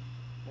 yes.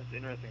 That's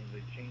interesting that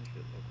they changed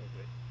it so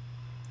quickly.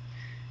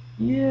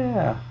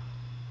 Yeah.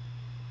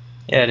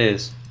 Yeah, it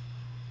is.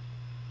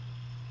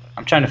 But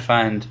I'm trying to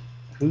find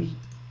who's.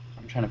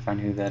 I'm trying to find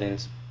who that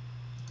is.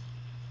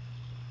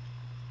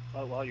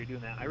 while you're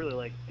doing that, I really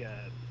like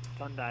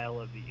Sundial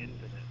of the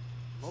Infinite,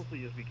 mostly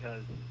just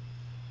because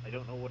I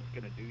don't know what it's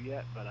gonna do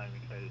yet, but I'm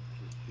excited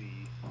to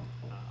see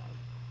um,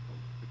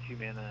 the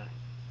 2 mana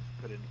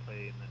put into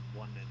play and then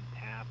 1 and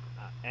tap,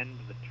 end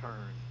the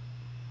turn,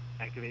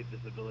 activate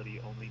this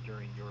ability only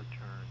during your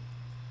turn.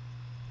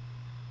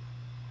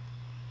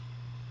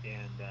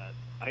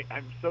 And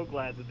I'm so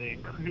glad that they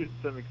included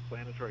some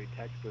explanatory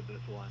text with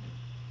this one.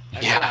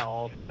 After Yeah. that,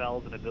 all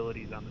spells and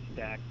abilities on the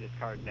stack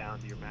discard down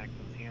to your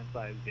maximum hand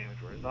size.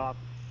 Damage wears off.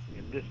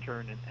 And this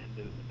turn and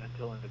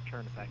until end of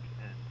turn effects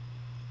end.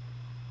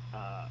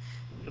 Uh,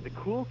 so the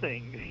cool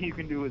thing you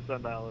can do with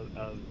Sundial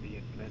of the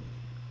Infinite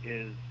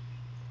is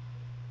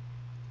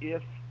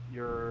if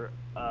your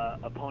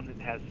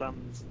opponent has some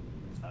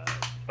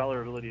spell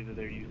or ability that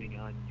they're using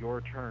on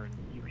your turn,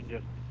 you can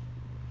just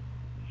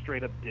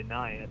straight up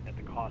deny it at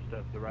the cost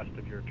of the rest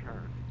of your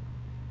turn,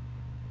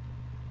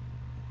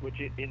 which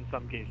in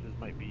some cases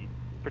might be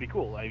pretty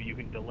cool. You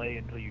can delay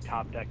until you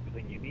top deck the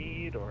thing you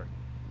need, or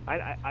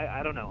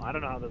I don't know. I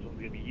don't know how this one's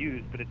going to be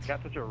used, but it's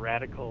got such a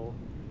radical,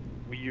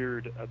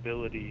 weird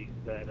ability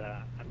that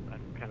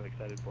I'm kind of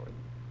excited for it.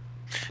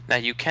 Now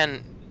you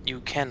can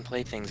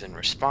play things in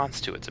response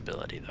to its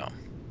ability though.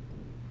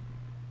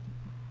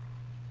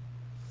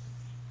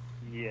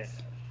 Yes.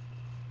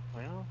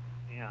 Well,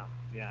 yeah,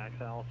 yeah.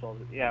 Actually, also,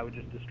 yeah, it would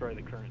just destroy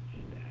the current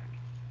stack.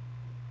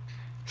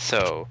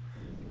 So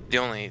the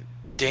only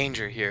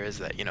danger here is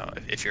that,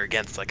 if you're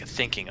against like a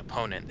thinking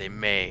opponent, they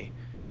may,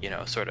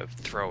 sort of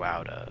throw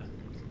out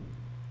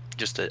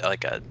just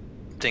like a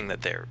thing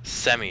that they're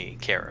semi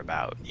care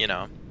about.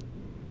 Mm-hmm.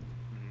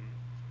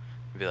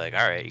 Be like,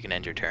 all right, you can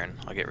end your turn.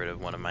 I'll get rid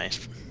of one of my.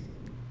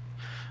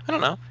 I don't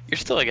know. You're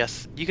still, I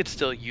guess, you could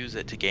still use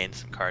it to gain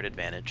some card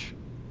advantage.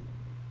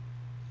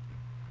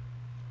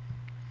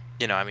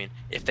 I mean,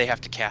 if they have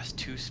to cast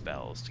 2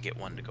 spells to get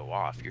one to go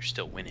off, you're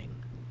still winning.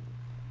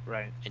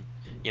 Right. And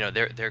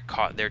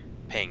they're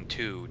paying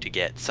 2 to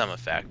get some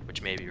effect,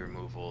 which may be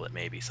removal, it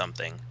may be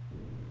something.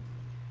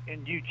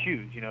 And you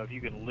choose. If you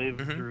can live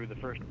Mm-hmm. through the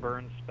first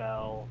burn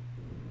spell,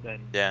 then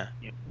Yeah.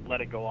 let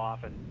it go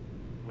off, and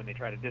when they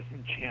try to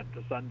disenchant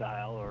the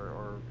sundial,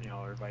 or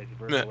vice Meh.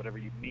 versa, whatever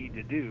you need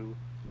to do,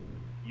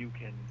 you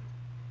can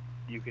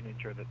you can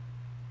ensure that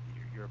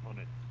your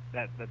opponent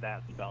that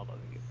spell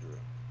doesn't get through.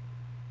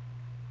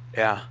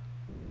 Yeah.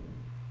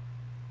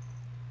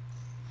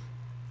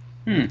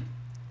 Hmm.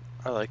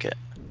 I like it.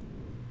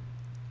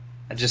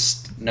 I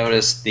just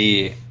noticed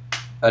the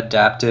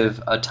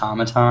adaptive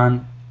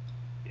automaton.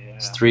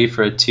 It's Yeah. 3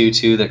 for a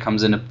 2/2 that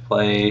comes into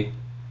play.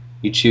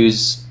 You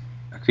choose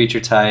a creature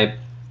type.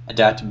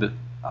 Adaptive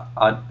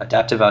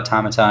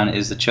automaton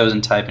is the chosen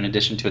type in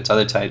addition to its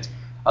other types.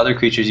 Other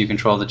creatures you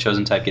control of the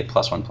chosen type get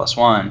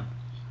 +1/+1.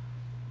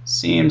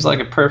 Seems like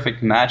a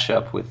perfect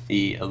matchup with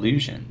the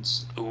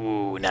illusions.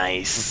 Ooh,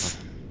 nice.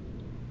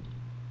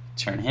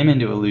 Turn him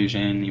into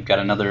illusion. You've got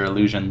another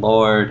illusion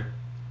lord.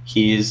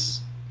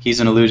 He's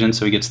he's an illusion,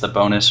 so he gets the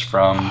bonus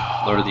from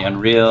Lord of the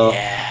Unreal.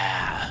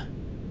 Yeah.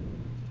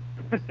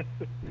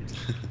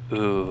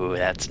 Ooh,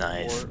 that's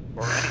nice.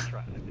 or any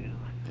tribe. Yeah.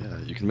 Yeah,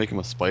 you can make him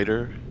a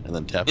spider and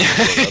then tap him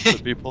to throw webs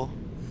at people.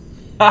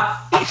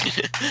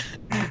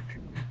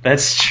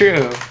 That's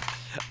true.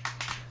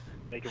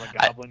 Make him a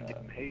I goblin. Give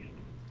him haste.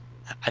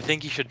 I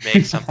think you should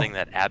make something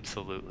that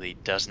absolutely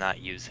does not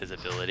use his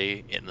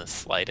ability in the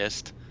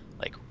slightest,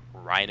 like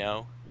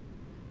Rhino,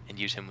 and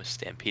use him with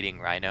stampeding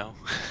Rhino,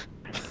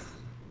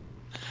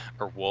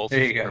 or There you Wolf,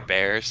 or go.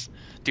 Bears.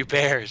 Do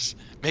Bears.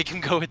 Make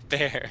him go with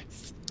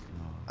Bears.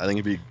 I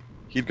think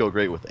he'd go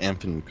great with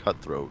Amphin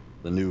Cutthroat,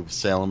 the new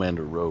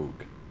Salamander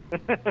Rogue.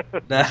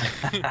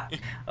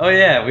 Oh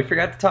yeah, we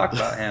forgot to talk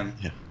about him.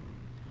 Yeah.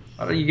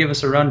 Why don't you give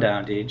us a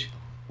rundown, Deej?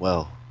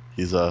 Well,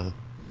 he's a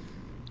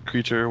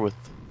creature with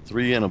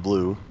 3 and a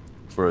blue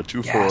for a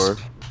 2/4, Gasp.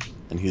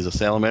 and he's a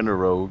salamander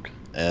rogue,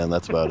 and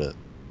that's about it.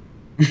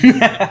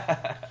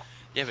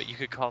 Yeah, but you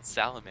could call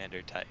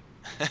salamander type.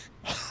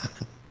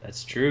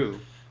 That's true.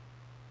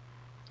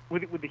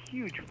 With a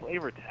huge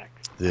flavor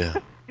text. Yeah.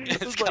 This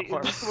It's is got like,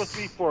 more. is this supposed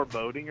to be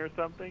foreboding or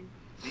something?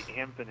 The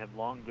Amphin have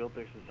long built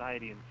their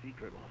society in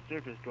secret, while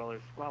surface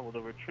dwellers squabbled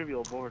over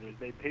trivial borders.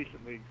 They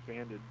patiently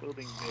expanded,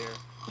 building their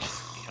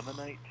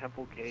Ammonite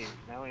temple caves.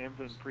 Now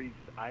Amphin priests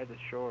eye the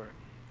shore,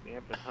 and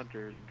Amphin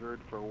hunters gird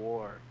for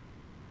war.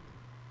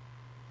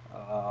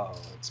 Oh,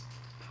 it's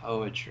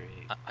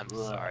poetry. I'm Ugh.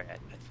 sorry. I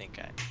think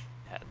I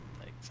had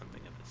like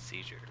something of a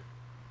seizure.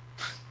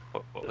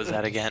 What was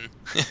that again?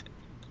 Oh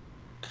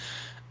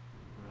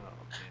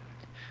man.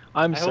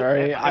 I'm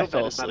sorry, I I hope that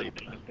fell is not a asleep.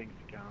 thing of things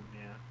to come.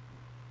 Yeah.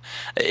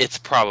 It's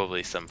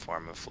probably some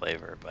form of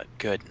flavor, but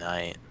good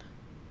night.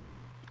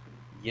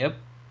 Yep.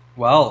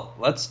 Well,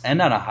 let's end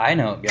on a high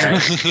note,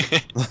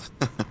 guys.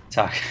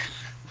 Talk.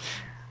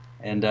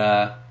 And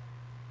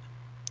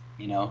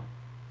you know,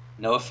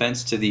 no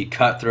offense to the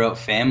Cutthroat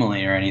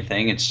family or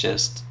anything. It's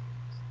just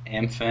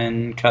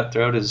Amphin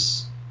Cutthroat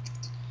is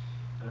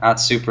not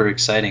super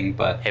exciting,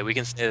 but Hey, we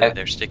can say that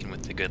they're sticking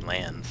with the good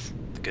lands,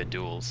 the good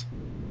duels.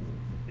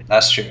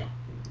 that's true.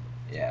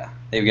 Yeah,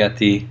 they've got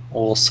the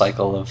whole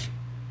cycle of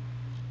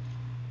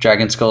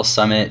Dragon Skull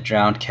Summit,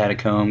 Drowned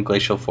Catacomb,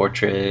 Glacial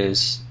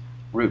Fortress,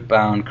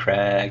 Rootbound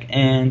Crag,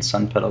 and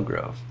Sun Petal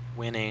Grove.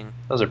 Winning.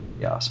 Those are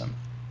pretty awesome.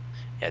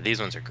 Yeah, these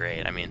ones are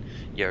great. I mean,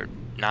 you're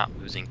not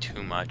losing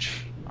too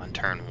much on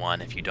turn one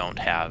if you don't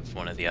have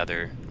one of the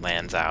other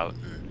lands out,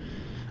 and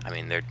I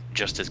mean, they're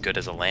just as good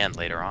as a land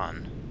later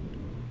on.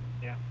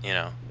 Yeah. You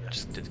know,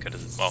 just as good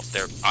as, well,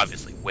 they're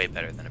obviously way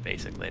better than a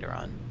basic later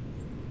on.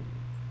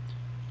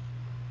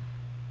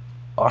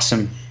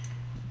 Awesome.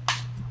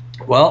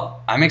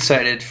 Well, I'm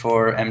excited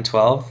for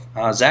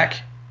M12.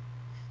 Zach,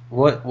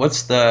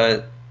 what's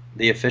the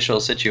official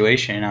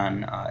situation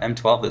on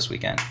M12 this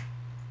weekend?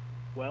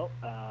 Well,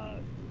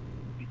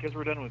 because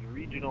we're done with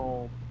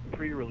regional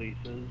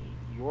pre-releases,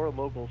 your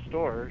local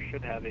store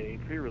should have a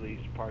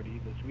pre-release party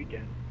this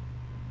weekend.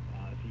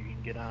 So you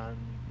can get on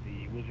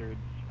the Wizards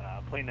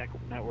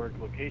Network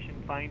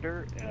location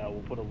finder.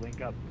 We'll put a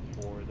link up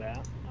for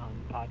that on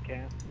the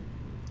podcast,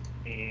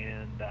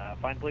 and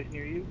find a place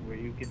near you where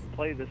you can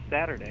play this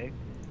Saturday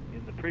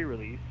in the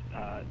pre-release.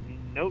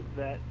 Note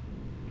that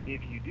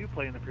if you do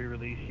play in the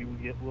pre-release, you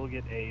will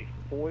get a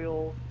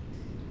foil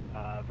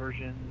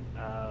version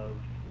of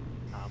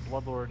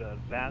Bloodlord of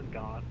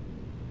Vazgoth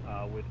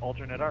with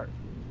alternate art.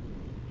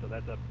 So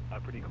that's a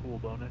pretty cool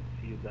bonus.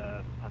 He is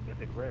a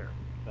mythic rare.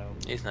 So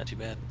He's not too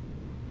bad.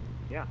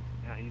 yeah,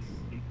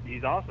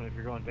 he's awesome if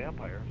you're going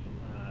vampires,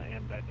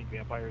 and I think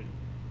vampires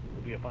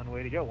will be a fun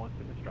way to go once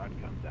Innistrad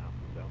comes out.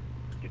 So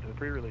get to the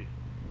pre-release.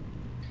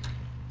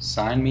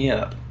 Sign me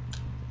up.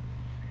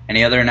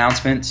 Any other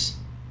announcements?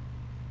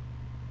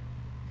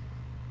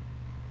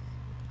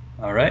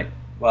 All right.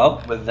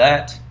 Well, with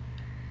that,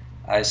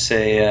 I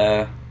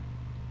say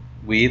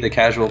we, the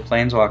casual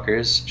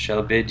planeswalkers,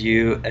 shall bid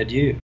you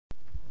adieu.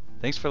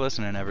 Thanks for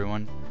listening,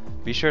 everyone.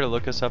 Be sure to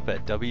look us up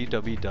at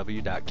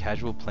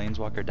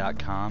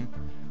www.casualplaneswalker.com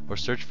or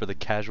search for the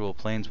Casual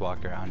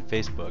Planeswalker on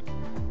Facebook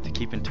to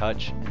keep in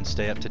touch and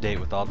stay up to date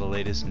with all the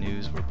latest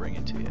news we're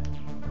bringing to you.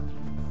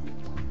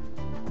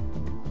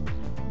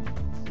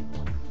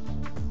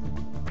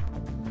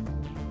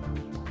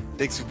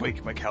 Thanks for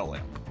waking my cow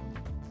lamp.